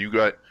those things you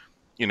got.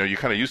 You're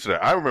kind of used to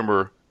that. I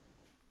remember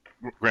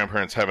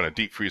grandparents having a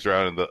deep freezer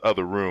out in the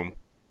other room.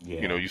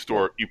 Yeah.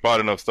 You bought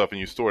enough stuff and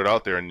you store it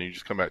out there, and you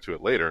just come back to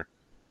it later.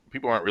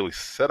 People aren't really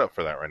set up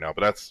for that right now.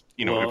 But that's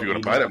if you're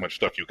going to buy that much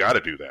stuff, you got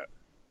to do that.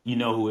 You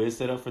know who is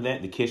set up for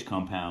that? The Kish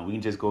compound. We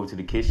can just go over to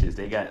the Kishes.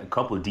 They got a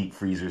couple of deep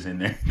freezers in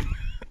there.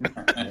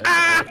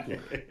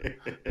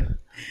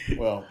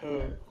 Well,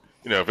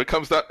 if it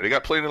comes down, they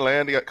got plenty of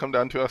land. They got to come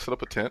down to us, set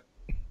up a tent.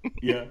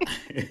 Yeah.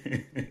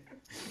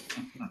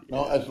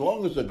 No, as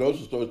long as the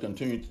grocery stores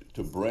continue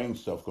to bring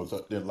stuff, because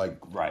they're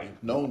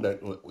known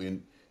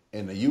that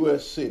in the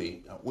U.S.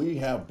 city, we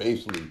have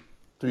basically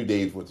 3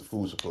 days worth of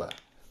food supply.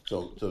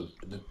 So as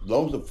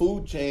long as the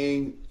food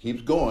chain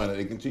keeps going and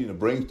they continue to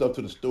bring stuff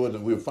to the stores,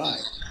 and we're fine.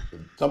 If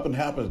something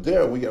happens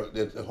there,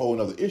 that's a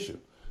whole other issue.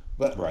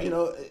 But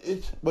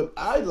but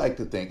I like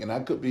to think, and I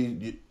could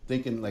be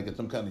thinking like in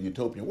some kind of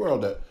utopian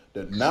world,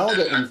 that now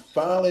that we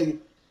finally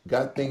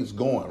got things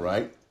going,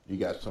 right? You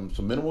got some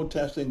minimal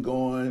testing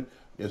going.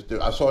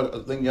 I saw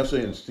a thing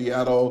yesterday in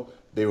Seattle.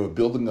 They were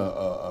building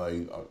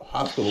a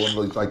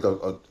hospital, it's like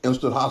a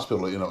instant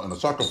hospital, in a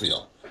soccer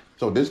field.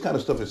 So this kind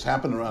of stuff is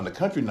happening around the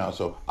country now.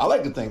 So I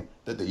like to think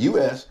that the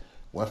U.S.,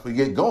 once we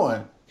get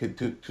going,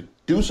 could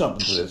do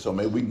something to this. So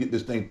maybe we can get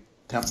this thing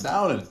tamped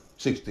down in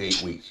 6 to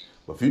 8 weeks.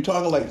 But if you're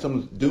talking like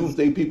some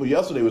doomsday people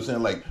yesterday were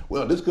saying like,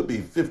 well, this could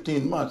be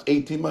 15 months,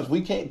 18 months.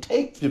 We can't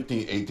take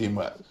 15, 18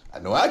 months. I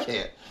know I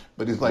can't.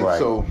 But it's like,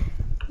 so,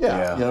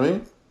 yeah, you know what I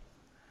mean?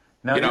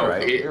 No, you're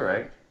right. You're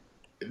right.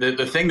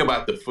 The thing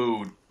about the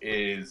food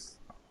is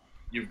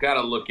you've got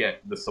to look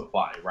at the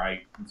supply,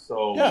 right? And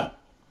so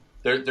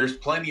there's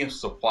plenty of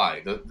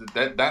supply.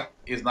 That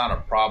is not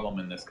a problem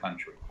in this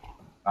country.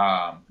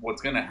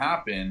 What's going to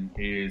happen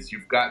is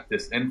you've got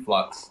this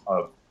influx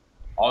of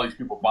all these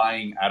people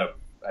buying at a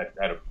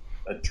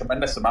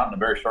tremendous amount in a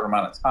very short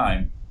amount of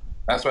time.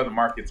 That's why the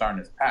markets aren't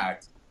as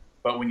packed.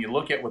 But when you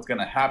look at what's going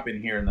to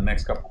happen here in the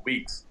next couple of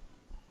weeks,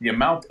 the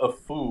amount of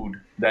food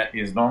that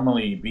is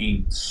normally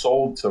being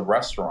sold to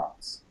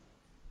restaurants,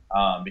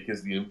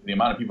 because the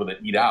amount of people that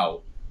eat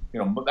out,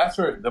 that's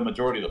where the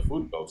majority of the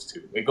food goes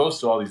to. It goes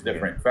to all these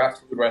different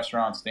fast food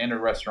restaurants, standard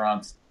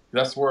restaurants.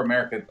 That's where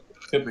America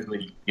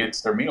typically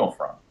gets their meal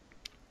from.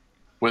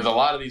 With a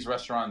lot of these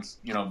restaurants,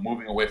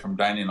 moving away from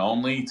dine-in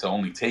only to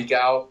only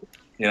takeout,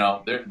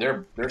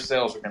 their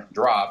sales are going to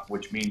drop,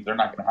 which means they're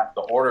not going to have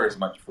to order as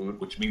much food,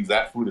 which means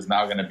that food is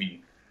now going to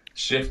be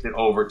shifted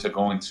over to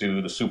going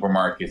to the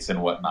supermarkets and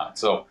whatnot.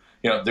 So,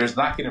 there's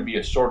not going to be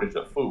a shortage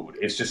of food.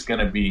 It's just going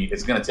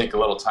to take a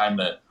little time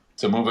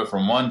to move it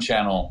from one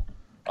channel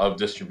of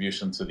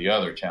distribution to the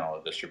other channel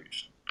of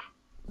distribution.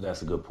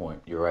 That's a good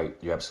point. You're right.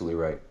 You're absolutely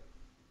right.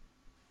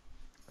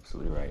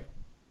 Absolutely right.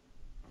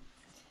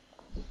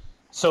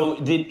 So,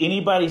 did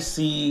anybody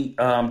see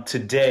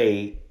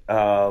today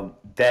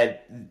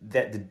that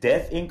the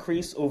death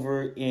increase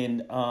over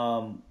in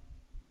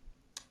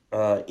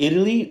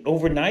Italy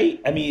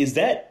overnight? I mean, is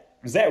that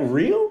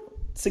real?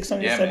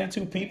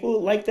 672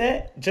 people like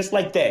that, just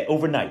like that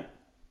overnight.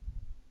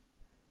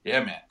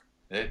 Yeah, man.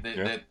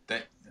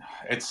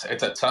 It's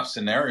a tough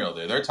scenario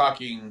there. They're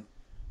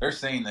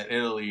saying that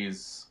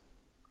Italy's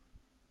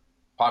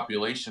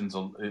population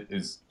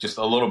is just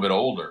a little bit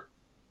older,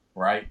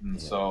 right?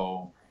 And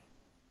so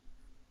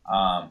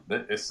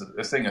this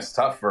thing is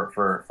tough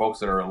for folks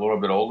that are a little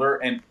bit older.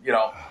 And,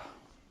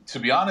 to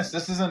be honest,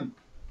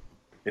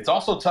 it's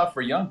also tough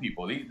for young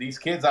people. These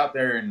kids out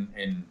there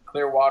in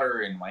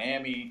Clearwater and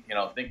Miami,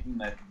 thinking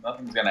that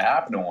nothing's going to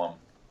happen to them.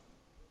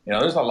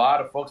 There's a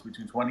lot of folks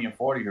between 20 and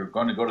 40 who are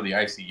going to go to the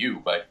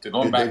ICU. But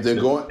Italy. They're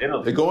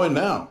going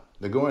now.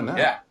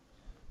 Yeah.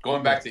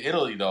 Going back to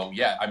Italy, though,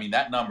 I mean,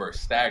 that number is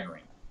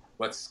staggering.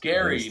 What's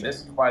scary,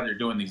 this is why they're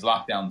doing these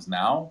lockdowns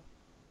now,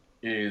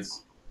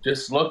 is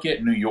just look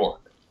at New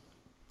York,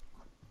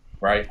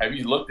 right? Have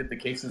you looked at the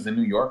cases in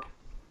New York?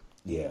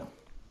 Yeah.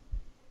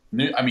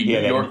 New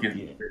York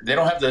they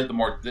don't have they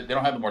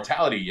don't have the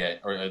mortality yet,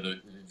 or the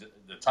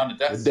ton of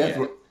deaths.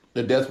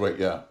 The death rate,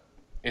 yeah,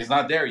 it's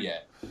not there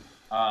yet.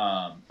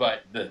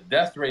 But the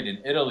death rate in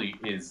Italy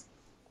is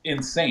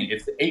insane.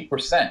 It's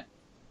 8%.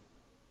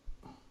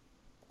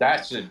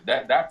 That's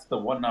the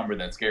one number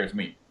that scares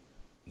me.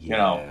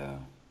 Yeah.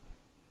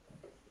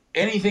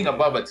 Anything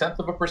above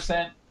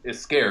 0.1% is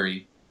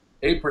scary.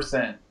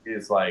 8%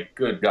 is like,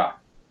 good God,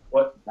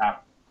 what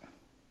happened?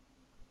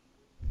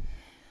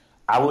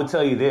 I will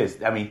tell you this.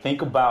 I mean,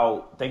 think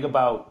about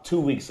 2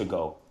 weeks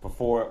ago,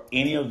 before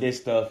any of this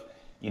stuff,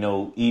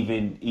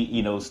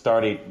 even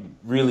started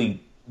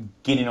really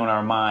getting on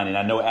our mind. And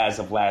I know as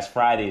of last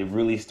Friday, it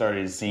really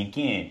started to sink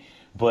in.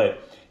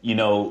 But you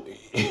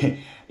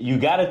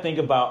got to think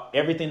about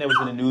everything that was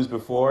in the news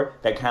before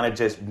that kind of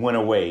just went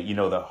away.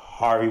 The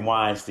Harvey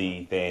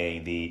Weinstein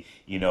thing, the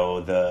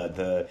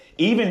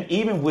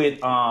even with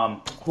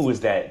who is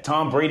that?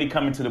 Tom Brady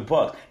coming to the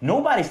Bucs.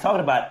 Nobody's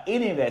talking about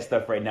any of that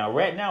stuff right now.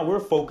 Right now, we're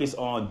focused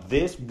on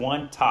this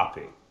one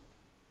topic.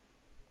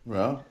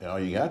 Well,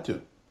 you got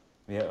to.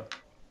 Yeah.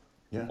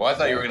 Well, I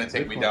thought you were going to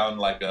take me down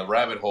like a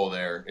rabbit hole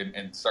there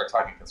and start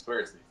talking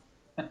conspiracy.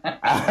 No,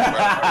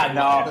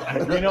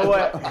 you know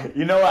what?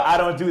 I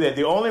don't do that.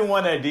 The only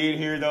one I did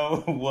hear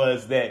though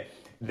was that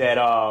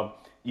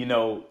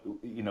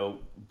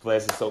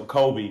bless his soul,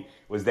 Kobe,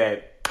 was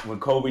that when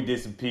Kobe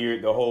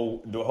disappeared, the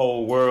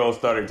whole world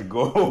started to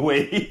go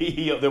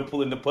away. They're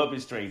pulling the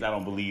puppet strings. I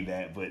don't believe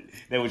that, but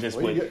that was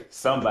just what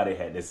somebody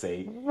had to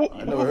say.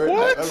 I never heard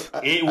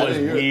that. It was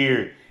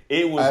weird.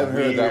 It was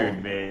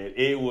weird, man.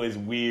 It was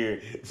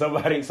weird.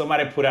 Somebody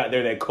put out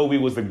there that Kobe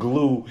was the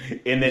glue,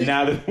 and then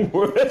now the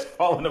world's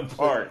falling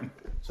apart.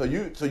 So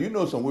you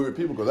know some weird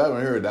people, because I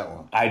haven't heard that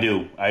one. I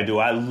do. I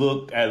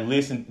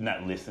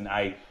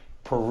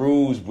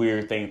peruse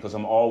weird things because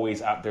I'm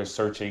always out there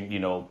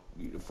searching,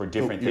 for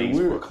different things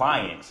for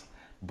clients.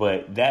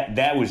 But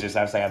that was just,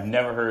 I've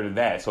never heard of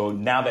that. So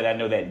now that I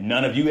know that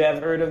none of you have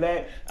heard of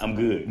that, I'm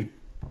good.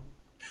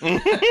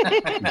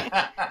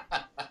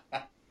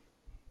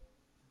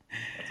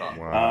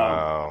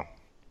 Wow.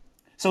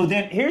 So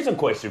then here's a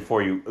question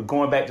for you,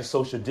 going back to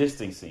social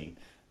distancing.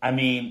 I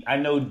mean, I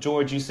know,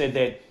 George, you said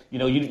that,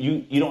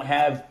 you don't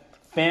have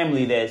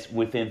family that's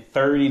within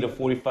 30 to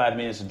 45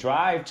 minutes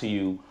drive to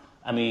you.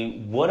 I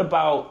mean, what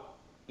about,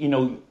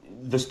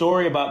 the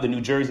story about the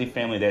New Jersey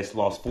family that's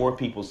lost 4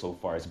 people so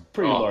far? It's a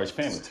pretty large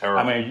family. It's terrible.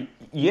 I mean,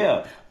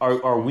 yeah.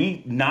 Are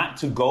we not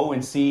to go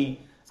and see?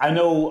 I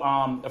know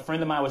a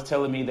friend of mine was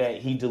telling me that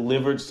he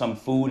delivered some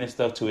food and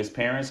stuff to his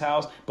parents'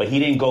 house, but he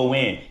didn't go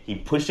in. He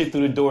pushed it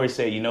through the door and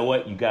said, you know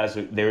what, you guys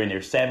they're in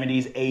their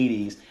 70s,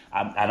 80s.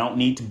 I don't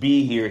need to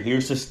be here.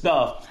 Here's the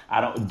stuff.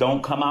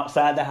 Don't come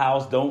outside the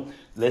house.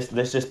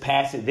 Let's just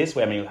pass it this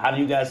way. I mean, how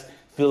do you guys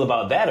feel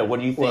about that? Or what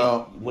do you think?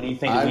 What do you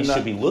think we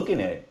should be looking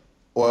at?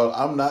 Well,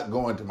 I'm not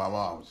going to my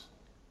mom's.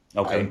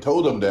 Okay. I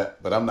told them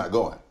that, but I'm not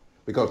going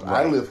because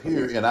I Right. live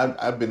here and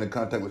I've been in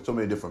contact with so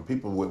many different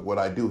people with what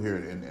I do here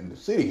in the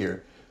city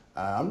here.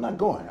 I'm not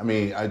going. I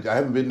mean, I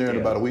haven't been there in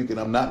Yeah. about a week, and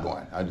I'm not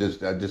going. I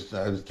just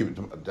keep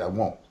it. I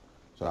won't.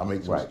 So I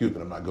make some Right. excuse,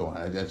 but I'm not going.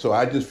 And so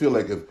I just feel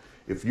like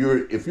if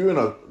you're in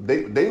a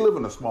they live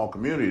in a small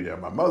community there.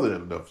 My mother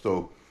and stuff.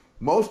 So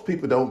most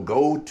people don't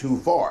go too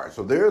far.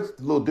 So there's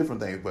a little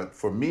different things. But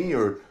for me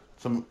or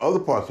some other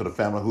parts of the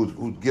family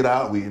who get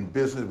out, we in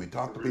business, we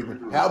talk to people,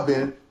 have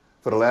been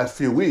for the last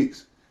few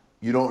weeks.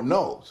 You don't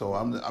know, so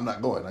I'm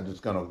not going. I'm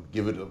just gonna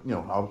give it.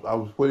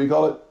 I'll what do you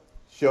call it?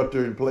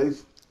 Shelter in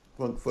place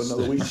for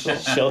another week or so.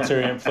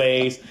 Shelter in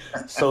place,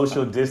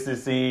 social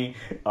distancing.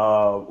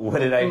 What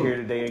did I hear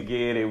today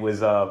again? It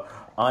was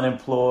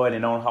unemployed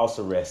and on house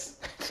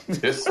arrest.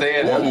 Just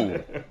stay at home.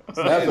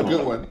 Whoa, that's a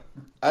good one.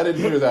 I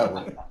didn't hear that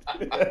one.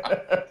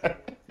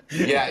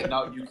 Yeah,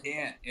 no, you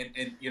can't.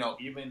 And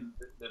even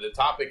the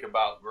topic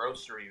about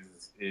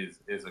groceries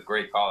is a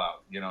great call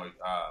out.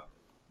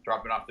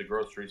 Dropping off the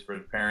groceries for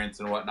the parents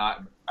and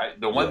whatnot.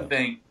 The one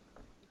thing,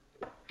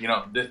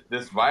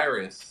 this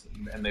virus,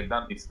 and they've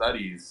done these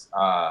studies,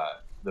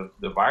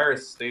 the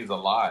virus stays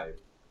alive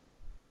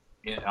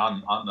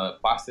on the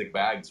plastic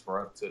bags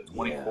for up to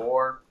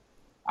 24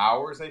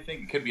 hours, I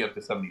think. It could be up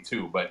to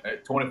 72,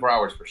 but 24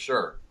 hours for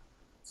sure.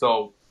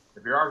 So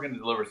if you are going to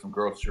deliver some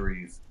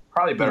groceries,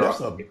 probably better off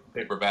to get a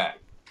paper bag.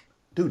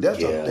 Dude,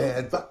 that's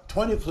a bad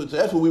 20.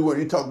 That's what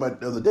you talking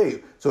about the other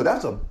day. So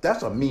that's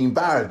a mean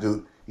virus,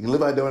 dude. You can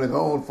live out there on his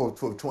own for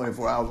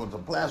 24 hours on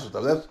some plastic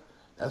stuff.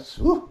 That's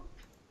whew.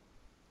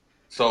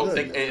 So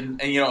and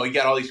you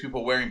got all these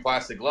people wearing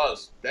plastic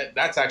gloves.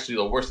 That's actually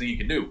the worst thing you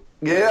can do.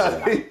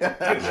 Yeah.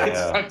 Get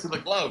stuck to the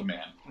glove,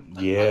 man.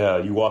 Yeah,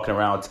 you walking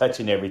around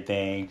touching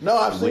everything. No,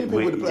 I've seen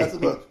people with the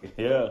plastic gloves.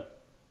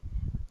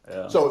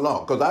 Yeah. So no,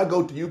 because I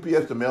go to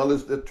UPS to mail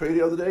this tray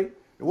the other day.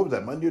 What was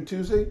that, Monday or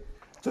Tuesday?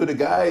 So the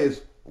guy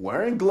is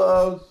wearing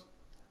gloves.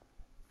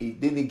 He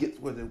gets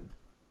with it.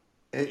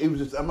 And it was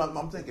just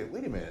I'm thinking,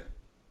 wait a minute,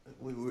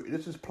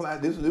 this is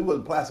plastic. It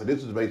wasn't plastic.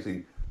 This is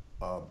basically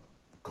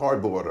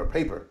cardboard or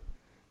paper.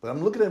 But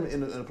I'm looking at him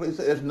in a place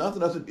that there's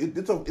nothing else.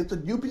 It's a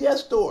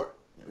UPS store.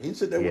 He's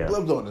sitting there with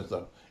gloves on and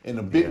stuff, and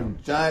a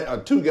big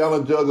giant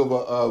 2-gallon jug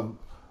of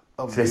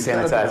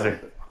sanitizer.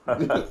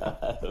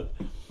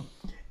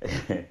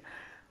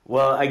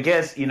 Well, I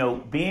guess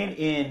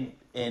being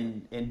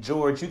in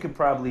George, you could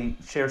probably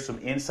share some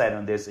insight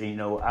on this.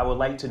 I would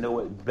like to know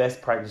what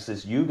best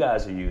practices you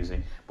guys are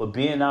using. But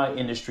being in our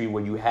industry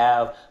where you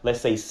have, let's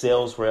say,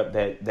 sales rep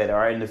that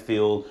are in the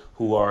field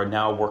who are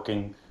now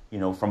working,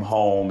 from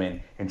home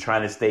and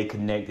trying to stay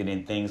connected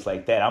and things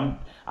like that.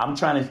 I'm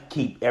trying to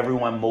keep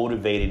everyone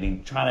motivated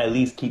and trying to at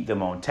least keep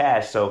them on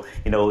task. So,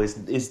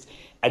 it's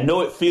I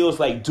know it feels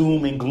like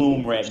doom and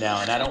gloom right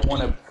now, and I don't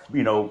want to,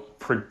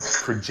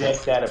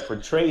 project that or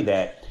portray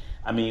that.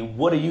 I mean,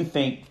 what do you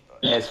think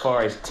as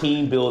far as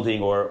team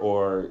building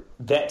or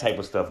that type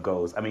of stuff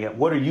goes? I mean,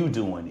 what are you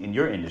doing in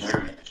your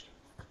industry?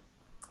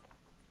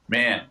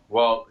 Man,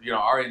 well,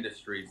 our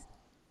industry is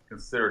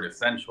considered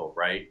essential,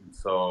 right? And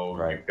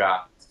so you've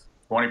got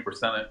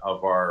 20%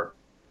 of our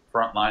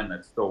front line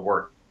that still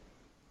work.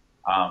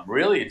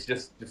 Really, it's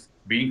just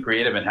being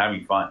creative and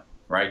having fun,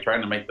 right?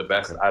 Trying to make the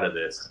best out of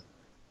this.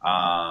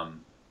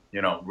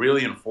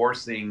 Really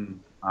enforcing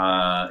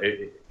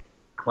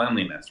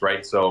cleanliness,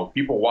 right? So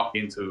people walk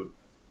into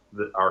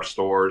our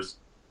stores.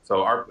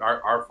 So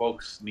our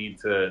folks need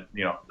to,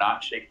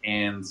 not shake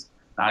hands,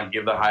 not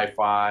give the high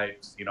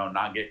fives,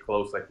 not get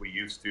close like we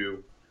used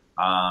to.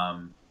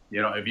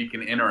 If you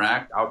can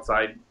interact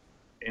outside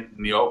in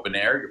the open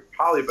air, you're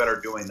probably better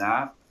doing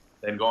that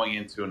than going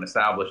into an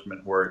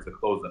establishment where it's a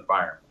closed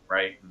environment,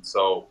 right? And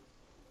so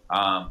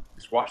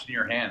just washing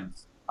your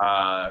hands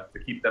to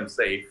keep them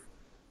safe.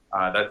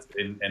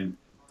 And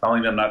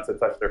telling them not to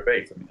touch their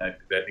face. I mean, I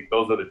think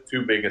those are the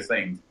two biggest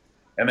things.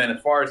 And then as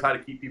far as how to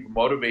keep people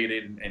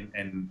motivated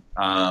and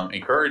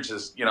encouraged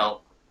is,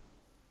 to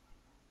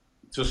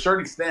a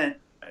certain extent,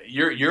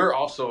 you're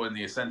also in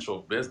the essential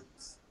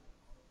business,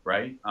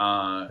 right?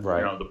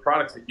 Right. The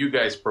products that you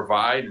guys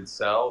provide and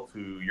sell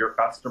to your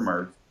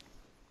customers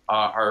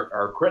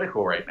are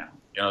critical right now.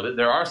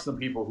 There are some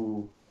people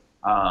who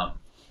are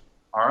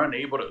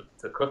unable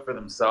to cook for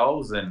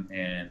themselves, and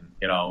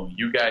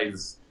you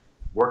guys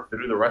work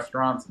through the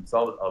restaurants and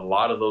sell a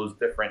lot of those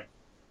different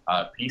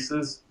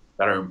pieces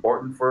that are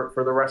important for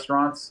the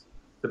restaurants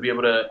to be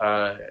able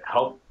to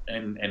help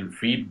and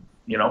feed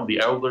the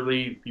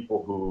elderly,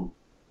 people who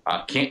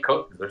can't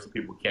cook, because there's some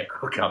people who can't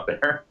cook out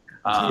there.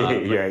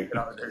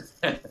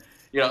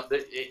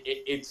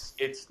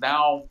 It's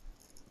now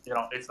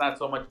it's not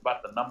so much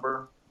about the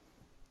number,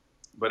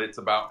 but it's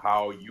about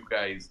how you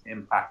guys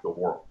impact the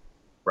world,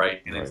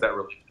 right? And it's that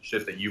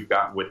relationship that you've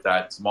got with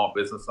that small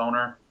business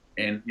owner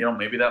and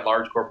maybe that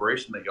large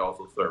corporation that you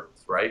also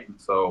service, right? And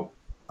so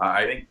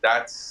I think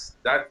that's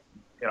I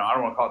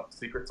don't want to call it the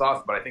secret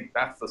sauce, but I think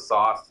that's the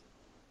sauce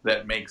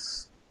that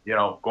makes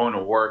going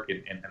to work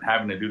and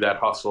having to do that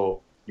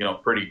hustle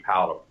pretty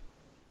palatable.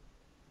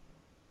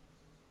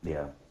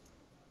 Yeah.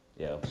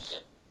 Yeah.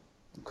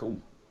 Cool.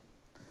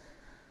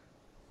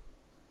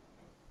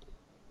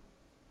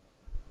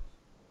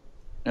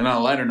 And on a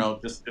lighter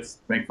note, just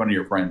make fun of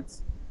your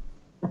friends.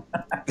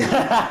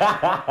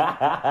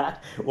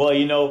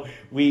 Well,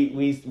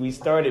 we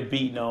started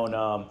beating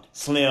on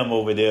Slim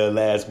over there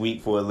last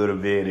week for a little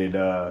bit, and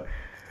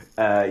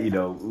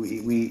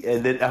we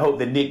and then I hope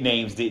the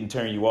nicknames didn't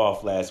turn you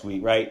off last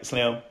week, right,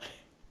 Slim?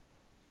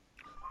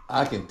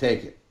 I can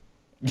take it.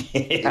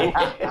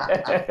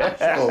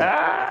 So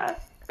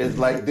it's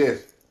like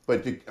this.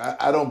 But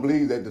I don't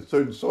believe that the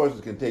certain sources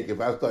can take it.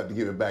 If I start to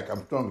give it back,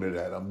 I'm stronger than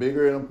that. I'm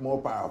bigger and I'm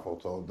more powerful.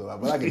 So, but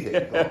I can take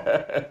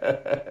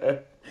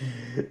it.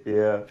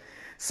 Yeah.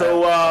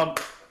 So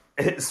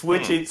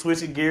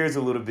switching gears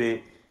a little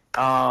bit.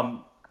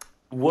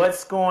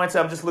 What's going to?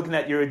 I'm just looking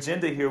at your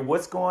agenda here.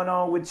 What's going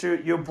on with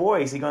your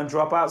boy? Is he going to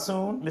drop out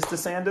soon, Mr.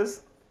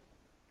 Sanders?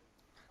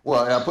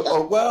 Well,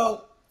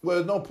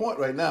 there's no point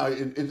right now.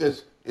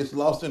 It's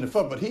lost in the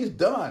front. But he's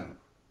done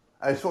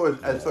as far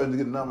as to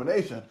get a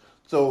nomination.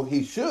 So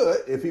he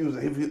should if he was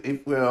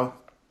well.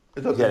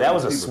 Yeah, that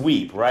was a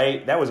sweep,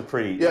 right? That was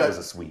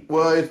a sweep.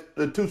 Well, it's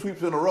the 2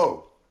 sweeps in a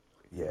row.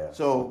 Yeah.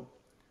 So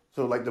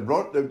like the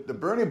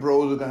Bernie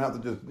Bros are gonna have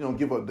to just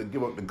give up the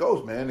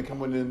ghost, man, and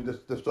come in and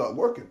just start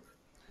working.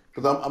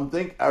 Because I'm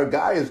think our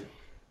guy is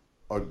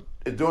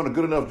doing a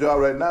good enough job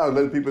right now,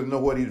 letting people know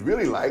what he's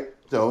really like.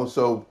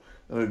 So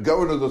the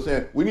governors are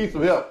saying we need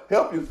some help.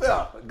 Help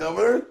yourself,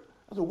 governor.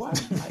 I said, why?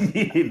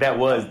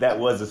 that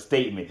was a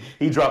statement.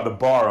 He dropped the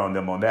bar on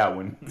them on that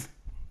one.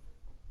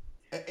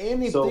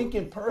 Any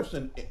thinking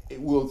person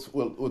will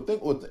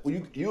think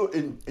when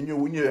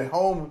you're at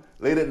home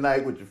late at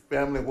night with your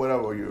family,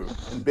 whatever, or you're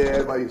in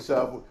bed by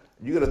yourself.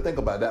 You got to think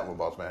about that one,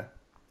 boss man.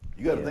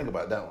 You got to think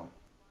about that one.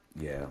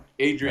 Yeah.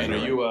 Adrian,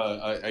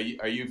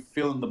 are you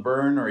feeling the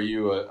burn? Or are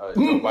you a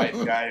Joe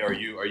Biden guy? Or are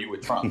you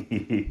with Trump?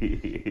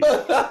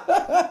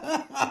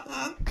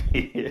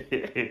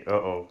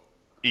 Uh-oh.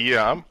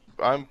 Yeah,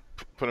 I'm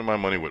putting my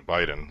money with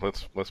Biden.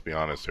 Let's be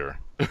honest here.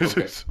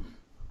 Okay.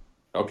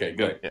 Okay,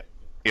 good.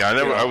 Yeah.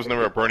 I was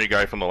never a Bernie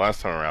guy from the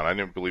last time around. I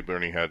didn't believe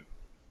Bernie had.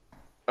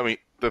 I mean,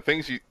 the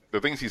things he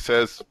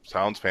says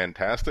sounds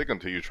fantastic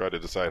until you try to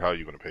decide how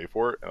you're going to pay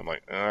for it. And I'm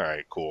like, all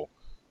right, cool,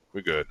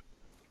 we're good.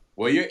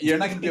 Well, you're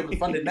not going to be able to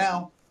fund it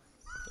now.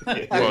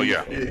 Well,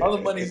 yeah. All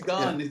the money's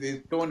gone.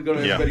 It's going to go to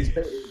everybody's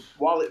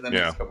wallet in the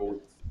next couple of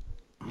weeks.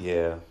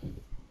 Yeah.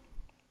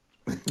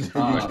 You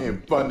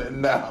can't fund it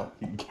now.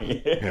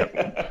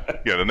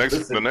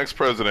 The next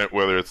president,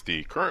 whether it's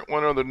the current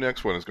one or the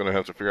next one, is going to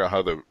have to figure out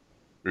how to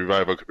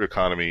revive the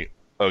economy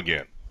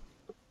again.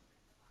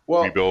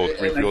 Well, rebuild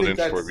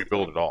inventory,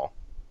 rebuild it all.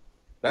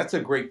 That's a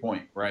great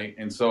point, right?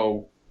 And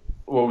so,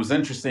 what was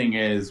interesting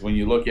is when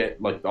you look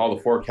at like all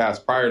the forecasts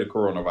prior to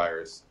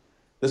coronavirus,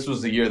 this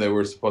was the year that we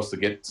were supposed to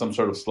get some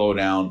sort of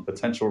slowdown,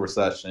 potential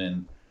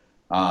recession.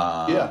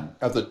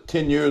 After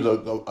 10 years, a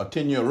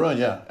 10-year run,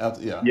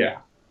 Yeah.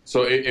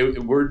 So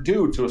we're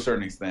due to a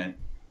certain extent.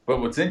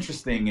 But what's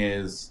interesting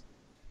is,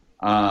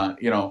 are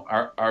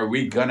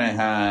we gonna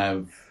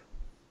have,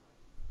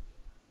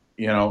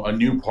 a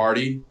new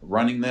party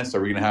running this?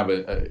 Are we gonna have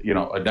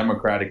a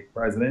Democratic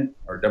president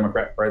or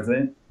Democrat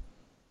president,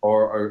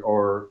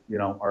 or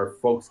are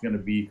folks gonna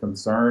be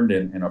concerned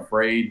and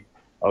afraid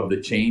of the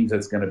change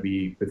that's gonna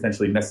be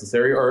potentially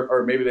necessary,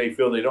 or maybe they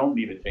feel they don't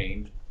need a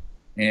change,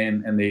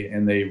 and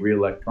they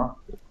reelect Trump?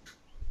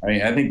 I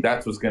mean, I think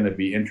that's what's going to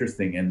be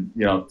interesting. And,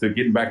 to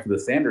getting back to the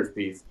Sanders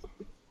piece,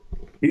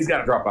 he's got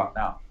to drop out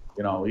now.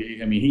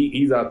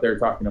 He's out there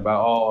talking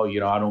about,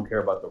 I don't care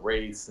about the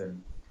race. And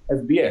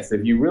that's BS.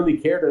 If you really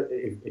cared,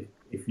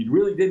 if you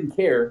really didn't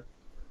care,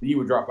 then you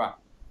would drop out.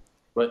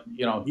 But,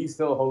 he's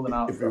still holding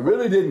out. If you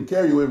really didn't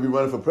care, you wouldn't be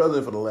running for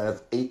president for the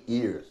last 8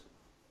 years.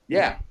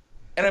 Yeah.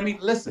 And, I mean,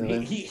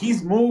 listen,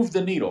 he's moved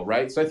the needle,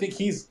 right? So I think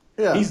he's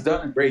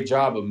done a great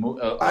job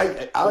of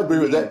I agree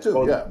with that,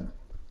 too, yeah.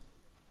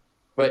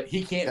 But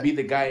he can't be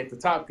the guy at the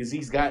top because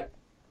he's got.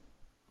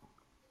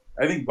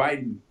 I think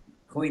Biden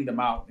cleaned him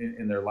out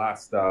in their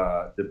last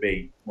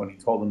debate when he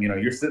told them,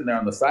 you're sitting there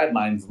on the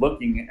sidelines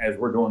looking as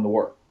we're doing the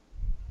work,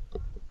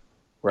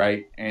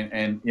 right?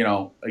 And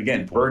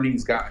again,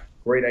 Bernie's got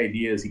great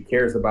ideas. He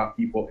cares about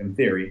people in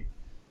theory,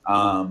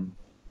 but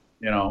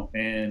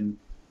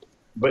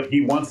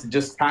he wants to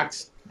just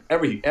tax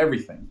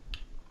everything.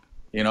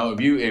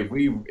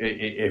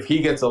 If he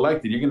gets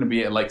elected, you're going to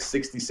be at like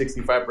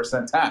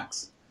 65%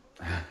 tax.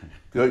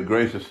 Good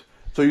gracious!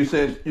 So you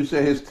said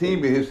his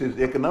team, his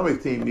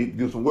economic team, need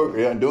to do some work.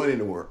 They aren't doing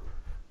any work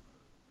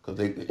because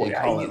they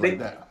call it like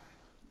that.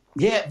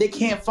 Yeah, they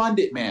can't fund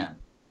it, man.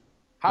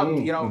 How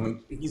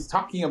he's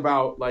talking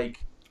about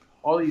like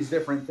all these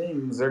different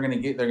things. They're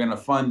gonna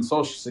fund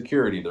Social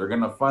Security. They're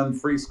gonna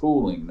fund free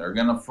schooling. They're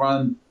gonna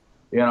fund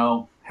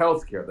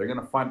healthcare. They're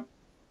gonna fund.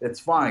 It's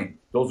fine.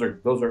 Those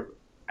are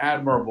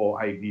admirable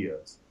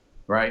ideas,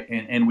 right?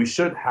 And we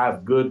should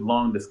have good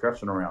long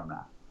discussion around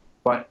that.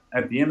 But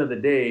at the end of the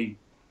day,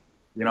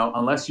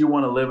 unless you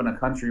want to live in a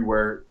country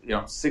where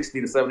 60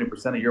 to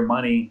 70% of your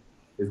money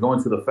is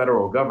going to the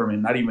federal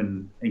government, not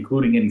even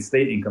including any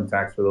state income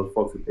tax for those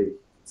folks who pay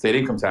state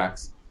income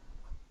tax.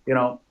 You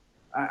know,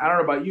 I don't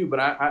know about you, but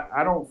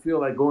I don't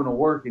feel like going to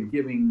work and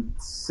giving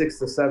 $6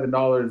 to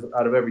 $7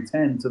 out of every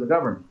 10 to the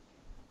government.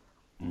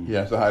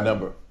 Yeah, it's a high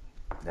number.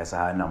 That's a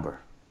high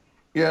number.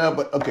 Yeah,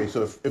 but okay,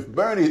 so if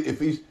Bernie, if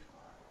he's,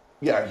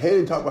 yeah,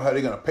 Haley talk about how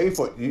they're going to pay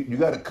for it, you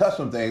got to cut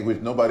some things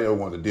which nobody ever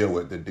wants to deal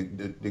with.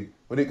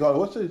 What they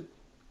call it?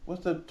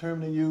 What's the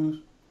term they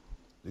use?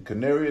 The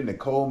canary in the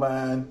coal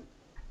mine,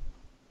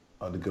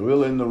 or the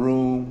gorilla in the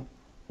room.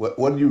 What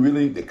do you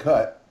really need to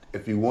cut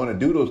if you want to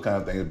do those kind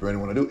of things Bernie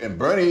want to do? And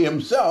Bernie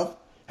himself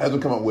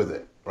hasn't come up with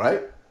it,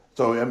 right?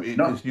 So I mean,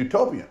 it's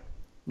utopian.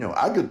 You know,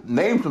 I could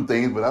name some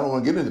things, but I don't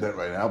want to get into that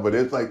right now. But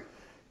it's like,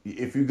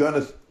 if you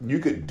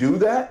could do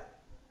that,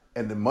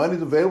 and the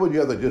money's available, you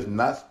have to just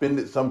not spend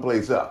it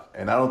someplace else.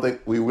 And I don't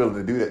think we're willing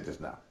to do that just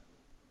now.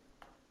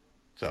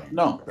 So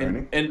no,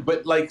 Bernie.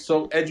 but like,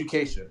 so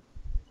education,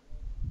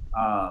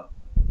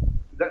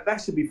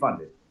 that should be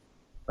funded.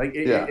 Like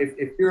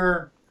if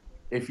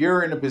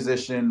you're in a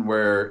position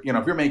where, you know,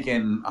 if you're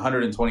making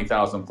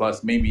 120,000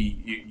 plus,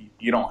 maybe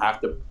you don't have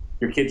to.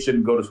 Your kids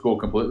shouldn't go to school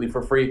completely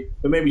for free,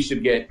 but maybe you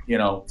should get, you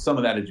know, some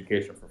of that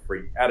education for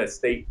free at a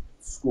state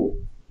school.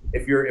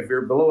 If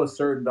you're below a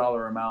certain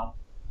dollar amount,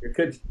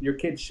 your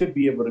kids should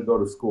be able to go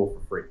to school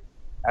for free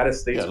at a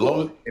state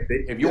school.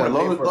 If you want to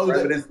pay for a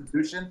private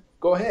institution,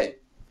 go ahead.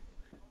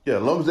 Yeah,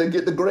 as long as they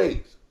get the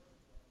grades.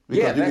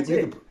 Because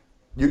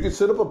you can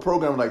set up a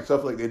program like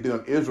stuff like they do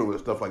in Israel and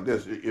stuff like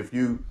this. If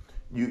you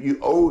get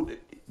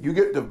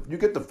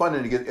the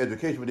funding to get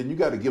education, but then you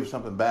got to give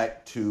something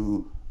back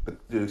to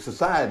the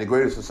society, the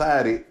greater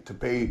society, to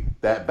pay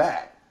that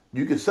back.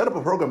 You can set up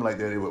a program like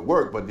that; it would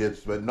work, but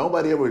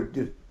nobody ever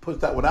just puts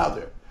that one out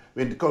there. I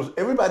mean, because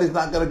everybody's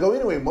not going to go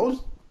anyway.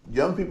 Most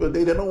young people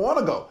today, they don't want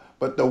to go,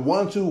 but the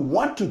ones who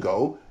want to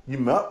go, you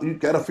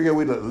got to figure a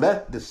way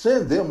to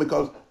send them,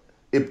 because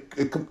it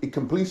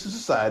completes the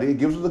society. It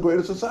gives us a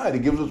greater society.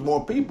 It gives us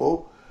more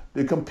people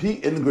to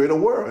compete in the greater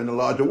world, in the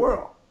larger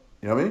world.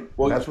 You know what I mean?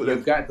 Well,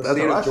 you've got the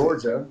state of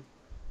Georgia.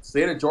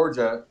 State of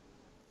Georgia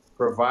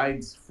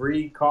provides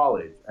free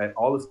college at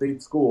all the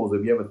state schools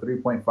if you have a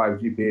 3.5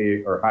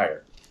 GPA or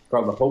higher. It's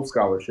called the Hope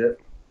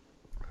Scholarship.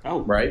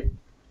 Oh, right.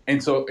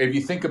 And so if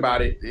you think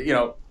about it, you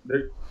know,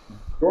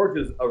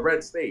 Georgia's a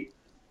red state.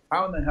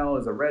 How in the hell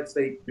is a red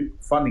state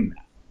funding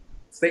that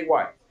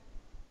statewide?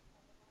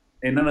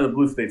 And none of the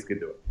blue states could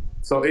do it.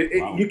 So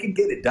you can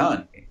get it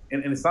done,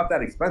 and it's not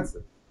that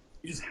expensive.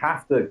 You just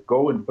have to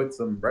go and put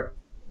some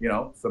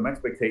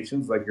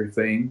expectations, like you're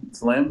saying,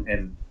 Slim,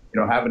 and, you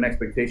know, have an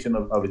expectation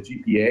of a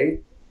GPA,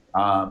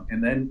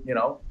 and then, you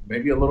know,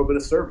 maybe a little bit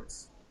of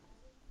service.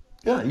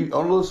 Yeah, a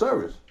little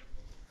service.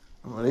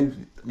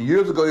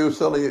 Years ago, they were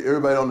selling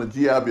everybody on the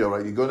GI Bill,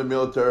 right? You go to the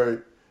military,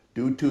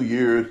 do 2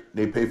 years,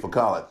 they pay for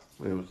college.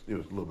 It was a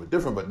little bit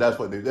different, but that's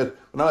what they did.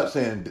 I'm not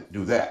saying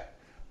do that.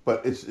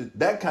 But it's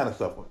that kind of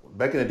stuff.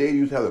 Back in the day, you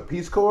used to have the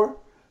Peace Corps.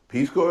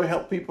 Peace Corps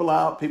helped people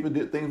out. People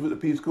did things with the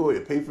Peace Corps.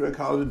 It paid for their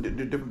college.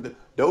 Did different.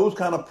 Those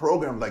kind of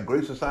programs, like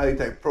Great Society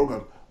type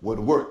programs, would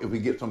work if we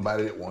get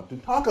somebody that wants to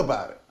talk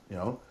about it. You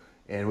know,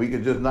 and we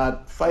could just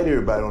not fight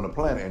everybody on the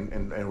planet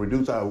and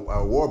reduce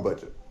our war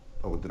budget.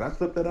 Oh, did I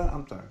slip that out?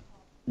 I'm sorry.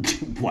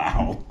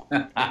 Wow.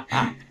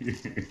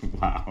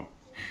 Wow.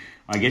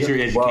 I guess you're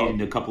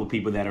educating a couple of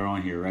people that are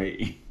on here,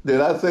 right?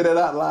 Did I say that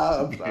out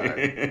loud? I'm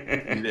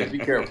sorry. You did. Be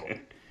careful.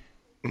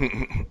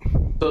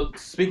 So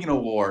speaking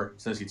of war,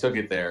 since you took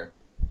it there,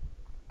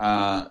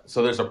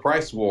 so there's a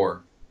price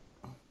war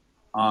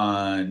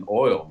on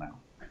oil now.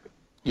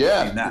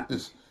 Yeah,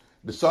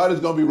 the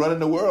Saudis going to be running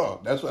the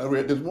world. That's what I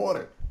read this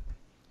morning,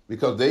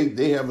 because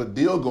they have a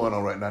deal going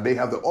on right now. They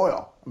have the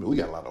oil. I mean, we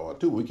got a lot of oil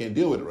too. We can't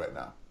deal with it right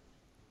now.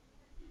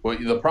 Well,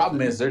 the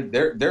problem is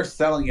they're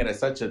selling it at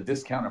such a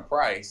discounted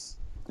price.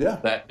 Yeah,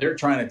 that they're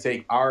trying to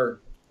take our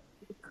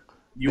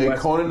U.S. They're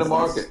cornering the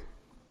market.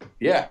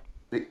 Yeah.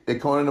 They're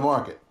cornering the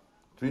market.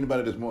 Reading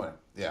about it this morning.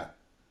 Yeah.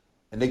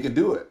 And they can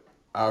do it.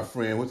 Our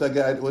friend, what's that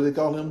guy? What do they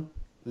call him?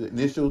 The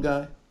initial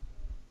guy?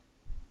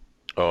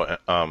 Oh,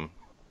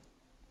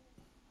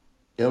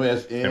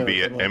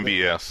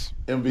 MBS.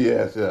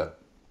 MBS,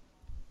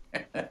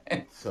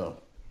 yeah. So.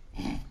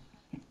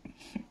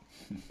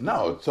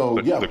 No, so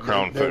the, yeah. The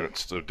Crown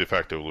Prince, the de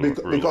facto ruler.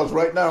 Because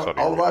right now,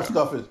 all of our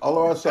stuff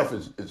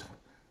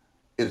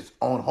is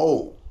on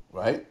hold,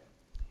 right?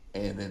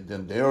 And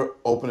then they're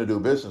open to do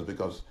business,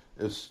 because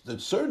there's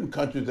certain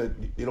countries that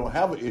you don't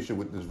have an issue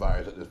with this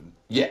virus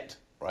yet,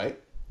 right?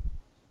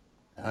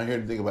 I don't hear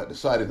anything about the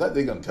Saudis. Not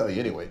they're going to tell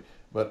you anyway,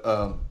 but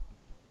well,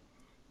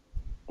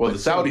 the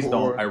Saudis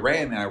don't.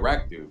 Iran and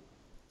Iraq do.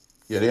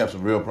 Yeah, they have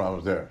some real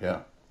problems there.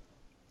 Yeah.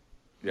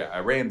 Yeah,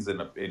 Iran's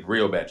in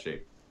real bad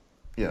shape.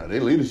 Yeah,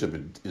 their leadership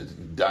is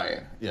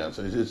dying. Yeah,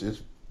 so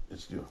it's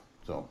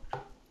so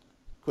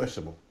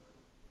questionable.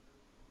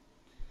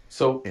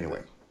 So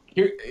anyway,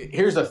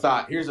 here's a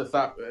thought. Here's a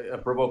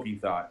provoking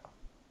thought.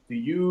 Do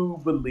you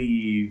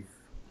believe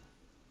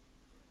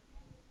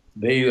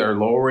they are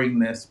lowering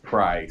this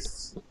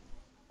price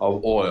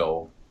of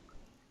oil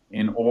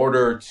in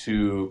order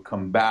to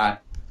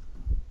combat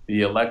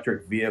the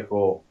electric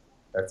vehicle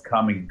that's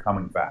coming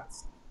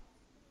fast.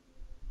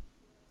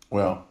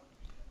 Well,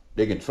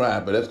 they can try,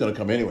 but that's going to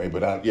come anyway.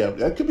 But yeah,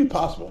 that could be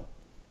possible.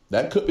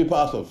 That could be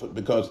possible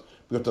because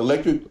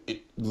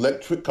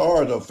electric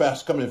cars are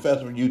coming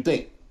faster than you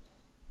think.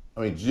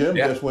 I mean, GM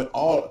just went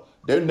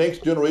their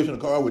next generation of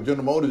car with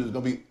General Motors is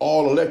going to be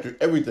all electric,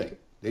 everything.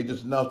 They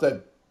just announced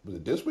that, was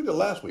it this week or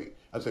last week?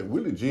 I said,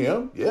 really,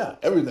 GM? Yeah,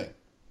 everything.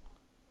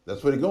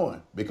 That's where they're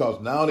going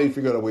because now they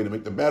figured out a way to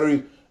make the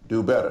batteries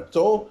do better.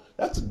 So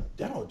that's a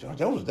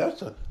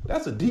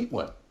deep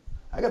one.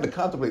 I got to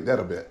contemplate that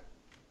a bit.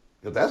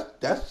 Because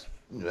that's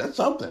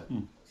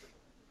something.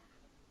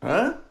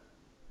 Huh?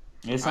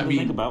 It's something to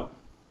think about.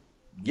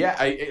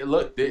 Yeah,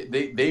 look,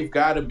 they've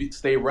got to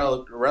stay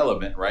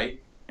relevant,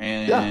 right?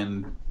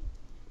 And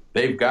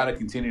they've got to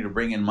continue to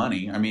bring in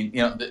money. I mean,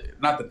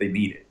 not that they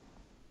need it,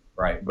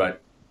 right?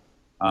 But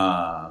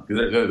because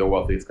they're the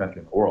wealthiest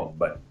country in the world.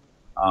 But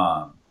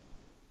I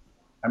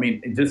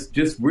mean,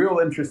 just real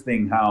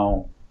interesting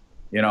how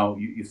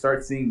you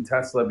start seeing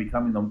Tesla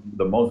becoming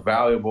the most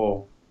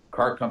valuable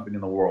car company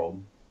in the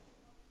world.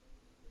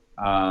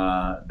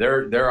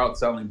 They're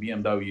outselling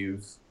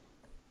BMWs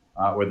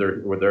with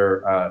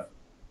their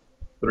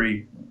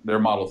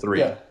Model 3.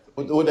 Yeah,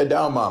 with their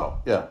down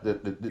model. Yeah.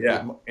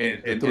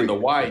 And the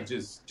Y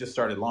just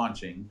started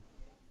launching.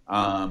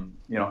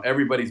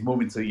 Everybody's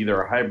moving to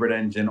either a hybrid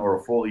engine or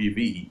a full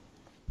EV.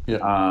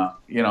 Yeah.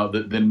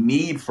 The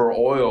need for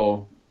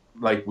oil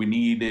like we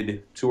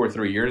needed 2 or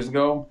 3 years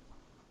ago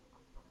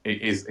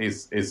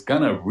is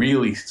going to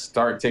really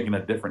start taking a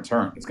different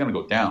turn. It's going to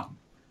go down.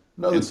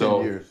 Another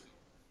 10 years.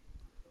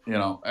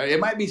 It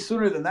might be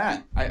sooner than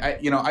that.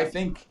 I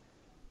think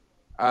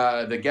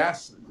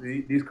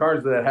these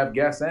cars that have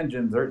gas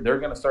engines, they're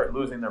going to start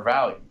losing their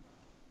value.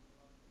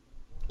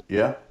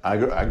 Yeah, I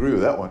agree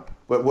with that one.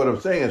 But what I'm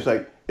saying is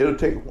like it'll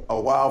take a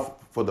while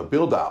for the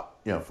build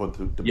out, to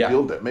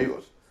build that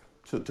Migos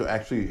to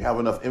actually have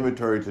enough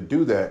inventory to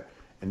do that,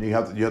 and you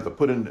have to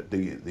put in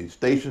the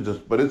stations.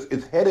 But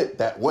it's headed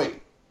that way.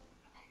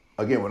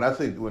 Again, when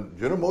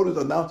General Motors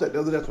announced that the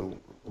other day, I said,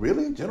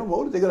 really, General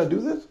Motors, they're going to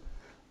do this?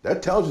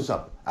 That tells you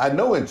something. I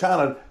know in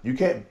China,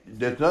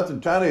 there's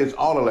nothing, China is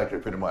all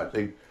electric pretty much.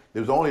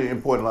 There's only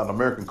importing a lot of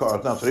American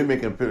cars now, so they're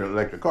making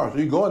electric cars. So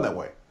you're going that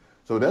way.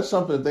 So that's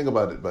something to think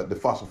about the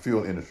fossil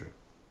fuel industry.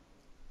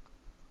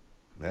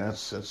 You're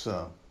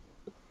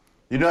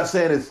not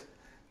saying it's,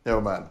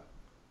 never mind.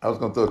 I was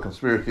going to throw a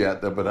conspiracy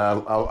out there, but I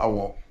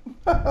won't.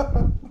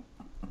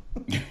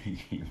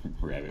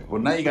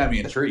 Well, now you got me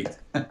intrigued.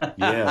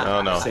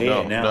 Yeah. No. Say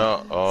it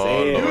now.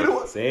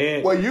 No. Say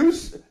it. Well, you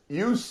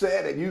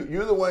said it.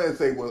 You're the one that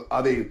say, well,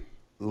 are they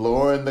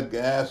lowering the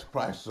gas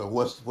prices or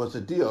what's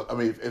the deal? I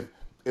mean,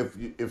 if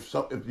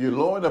you're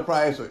lowering the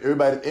price or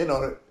everybody's in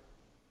on it,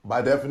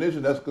 by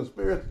definition, that's a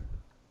conspiracy.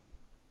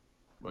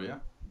 Well, yeah.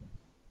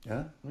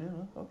 Yeah.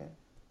 Okay.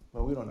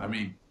 Well, we don't know. I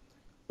mean,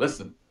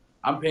 listen,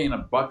 I'm paying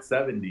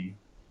 $1.70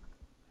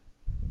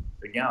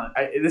 a gallon.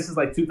 This is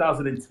like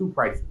 2002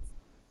 prices.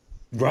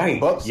 Right.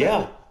 $1.70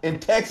 Yeah. in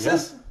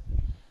Texas.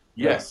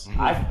 Yes.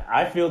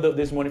 I filled up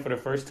this morning for the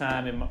first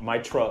time in my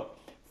truck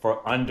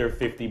for under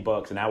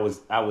 $50, and I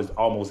was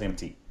almost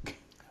empty.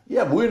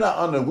 Yeah, but we're not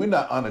under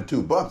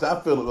 $2.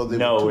 I feel it.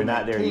 No, we're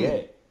not there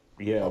yet.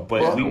 Yeah,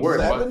 but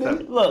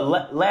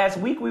look, last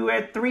week we were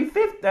at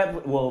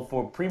 $3.50. Well,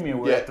 for premium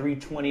we're at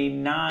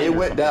 $3.29. It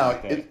went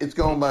down. It's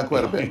gone by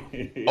quite a bit.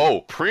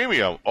 Oh,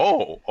 premium.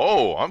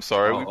 Oh, I'm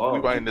sorry.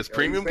 We buying this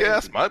premium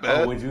gas? My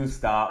bad. Oh, would you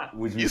stop?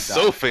 You're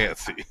so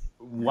fancy.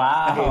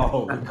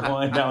 Wow,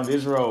 going down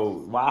this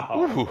road.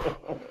 Wow.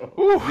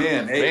 Ooh,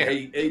 man,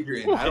 hey,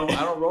 Adrian, I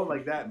don't roll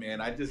like that, man.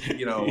 I just,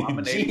 I'm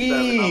an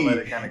 87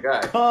 unleaded kind of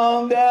guy.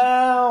 Calm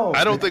down.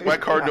 I don't think my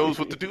car knows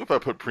what to do if I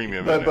put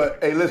premium in it. But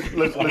hey,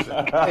 listen.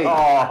 Hey.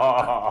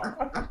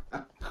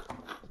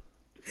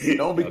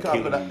 Don't be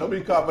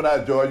copping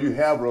out, George. You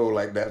have rolled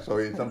like that, so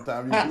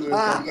sometimes you do it,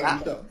 sometimes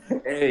you don't.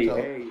 Hey,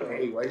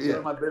 why you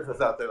putting my business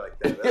out there like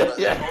that?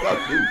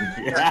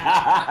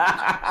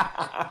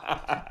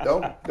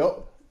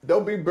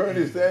 Don't be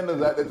Bernie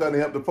Sanders out there trying to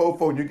help the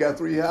fofo and you got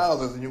 3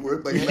 houses and you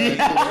work like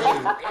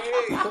that.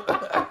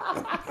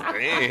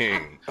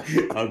 Dang.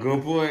 Oh,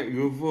 good point.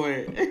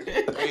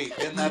 Hey,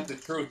 isn't that the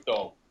truth,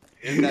 though?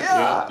 Isn't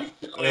that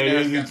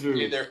the truth?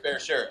 Pay their fair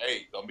share.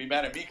 Hey, don't be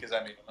mad at me because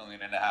I made $1.5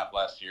 million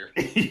last year.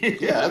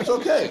 Yeah, that's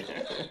okay.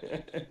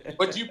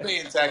 What'd you pay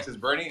in taxes,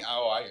 Bernie?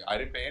 Oh, I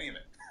didn't pay anything.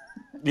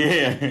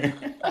 Yeah.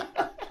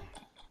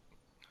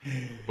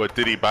 But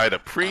did he buy the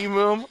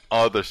premium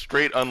or the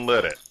straight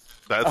unleaded?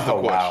 That's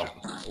the question.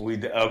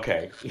 Wow.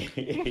 Okay.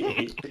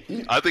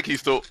 I think he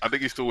still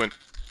went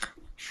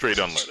straight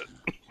unleaded.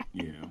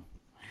 Yeah.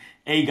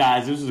 Hey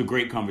guys, this was a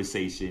great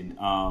conversation.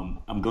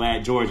 I'm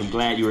glad you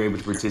were able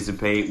to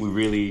participate. We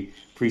really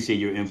appreciate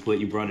your input.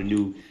 You brought a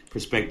new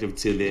perspective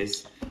to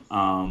this.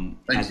 I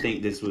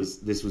think this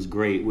was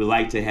great. We'd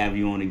like to have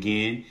you on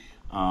again,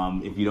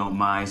 if you don't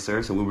mind,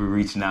 sir. So we'll be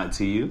reaching out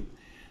to you.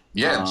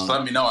 Yeah, just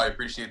let me know. I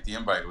appreciate the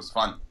invite. It was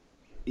fun.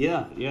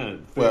 Yeah.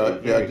 Well,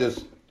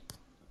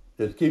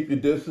 Just keep your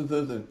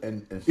distances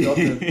and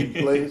shelter in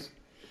place.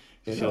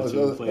 Shelter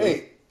in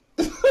place.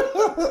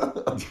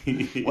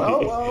 Hey,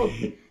 well,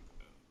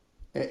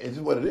 it's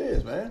just what it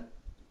is, man.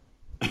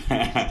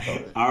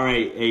 All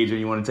right, Adrian,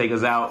 you want to take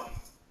us out?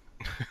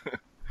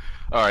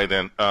 All right,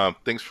 then.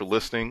 Thanks for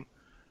listening.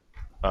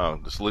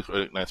 This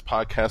Liquid Nights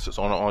podcast is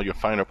on all your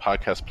finer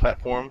podcast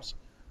platforms.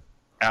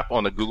 App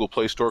on the Google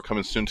Play Store,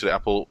 coming soon to the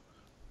Apple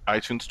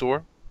iTunes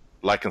Store.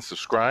 Like and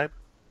subscribe.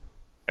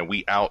 And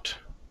we out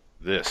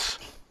this.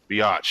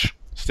 Biatch.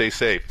 Stay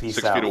safe. Peace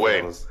 6 out, feet away.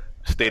 fellas.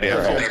 Stay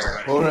down.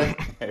 All right.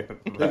 Take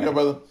care,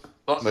 brother.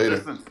 Social Later.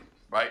 distance,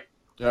 right?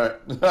 All right.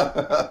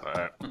 All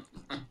right.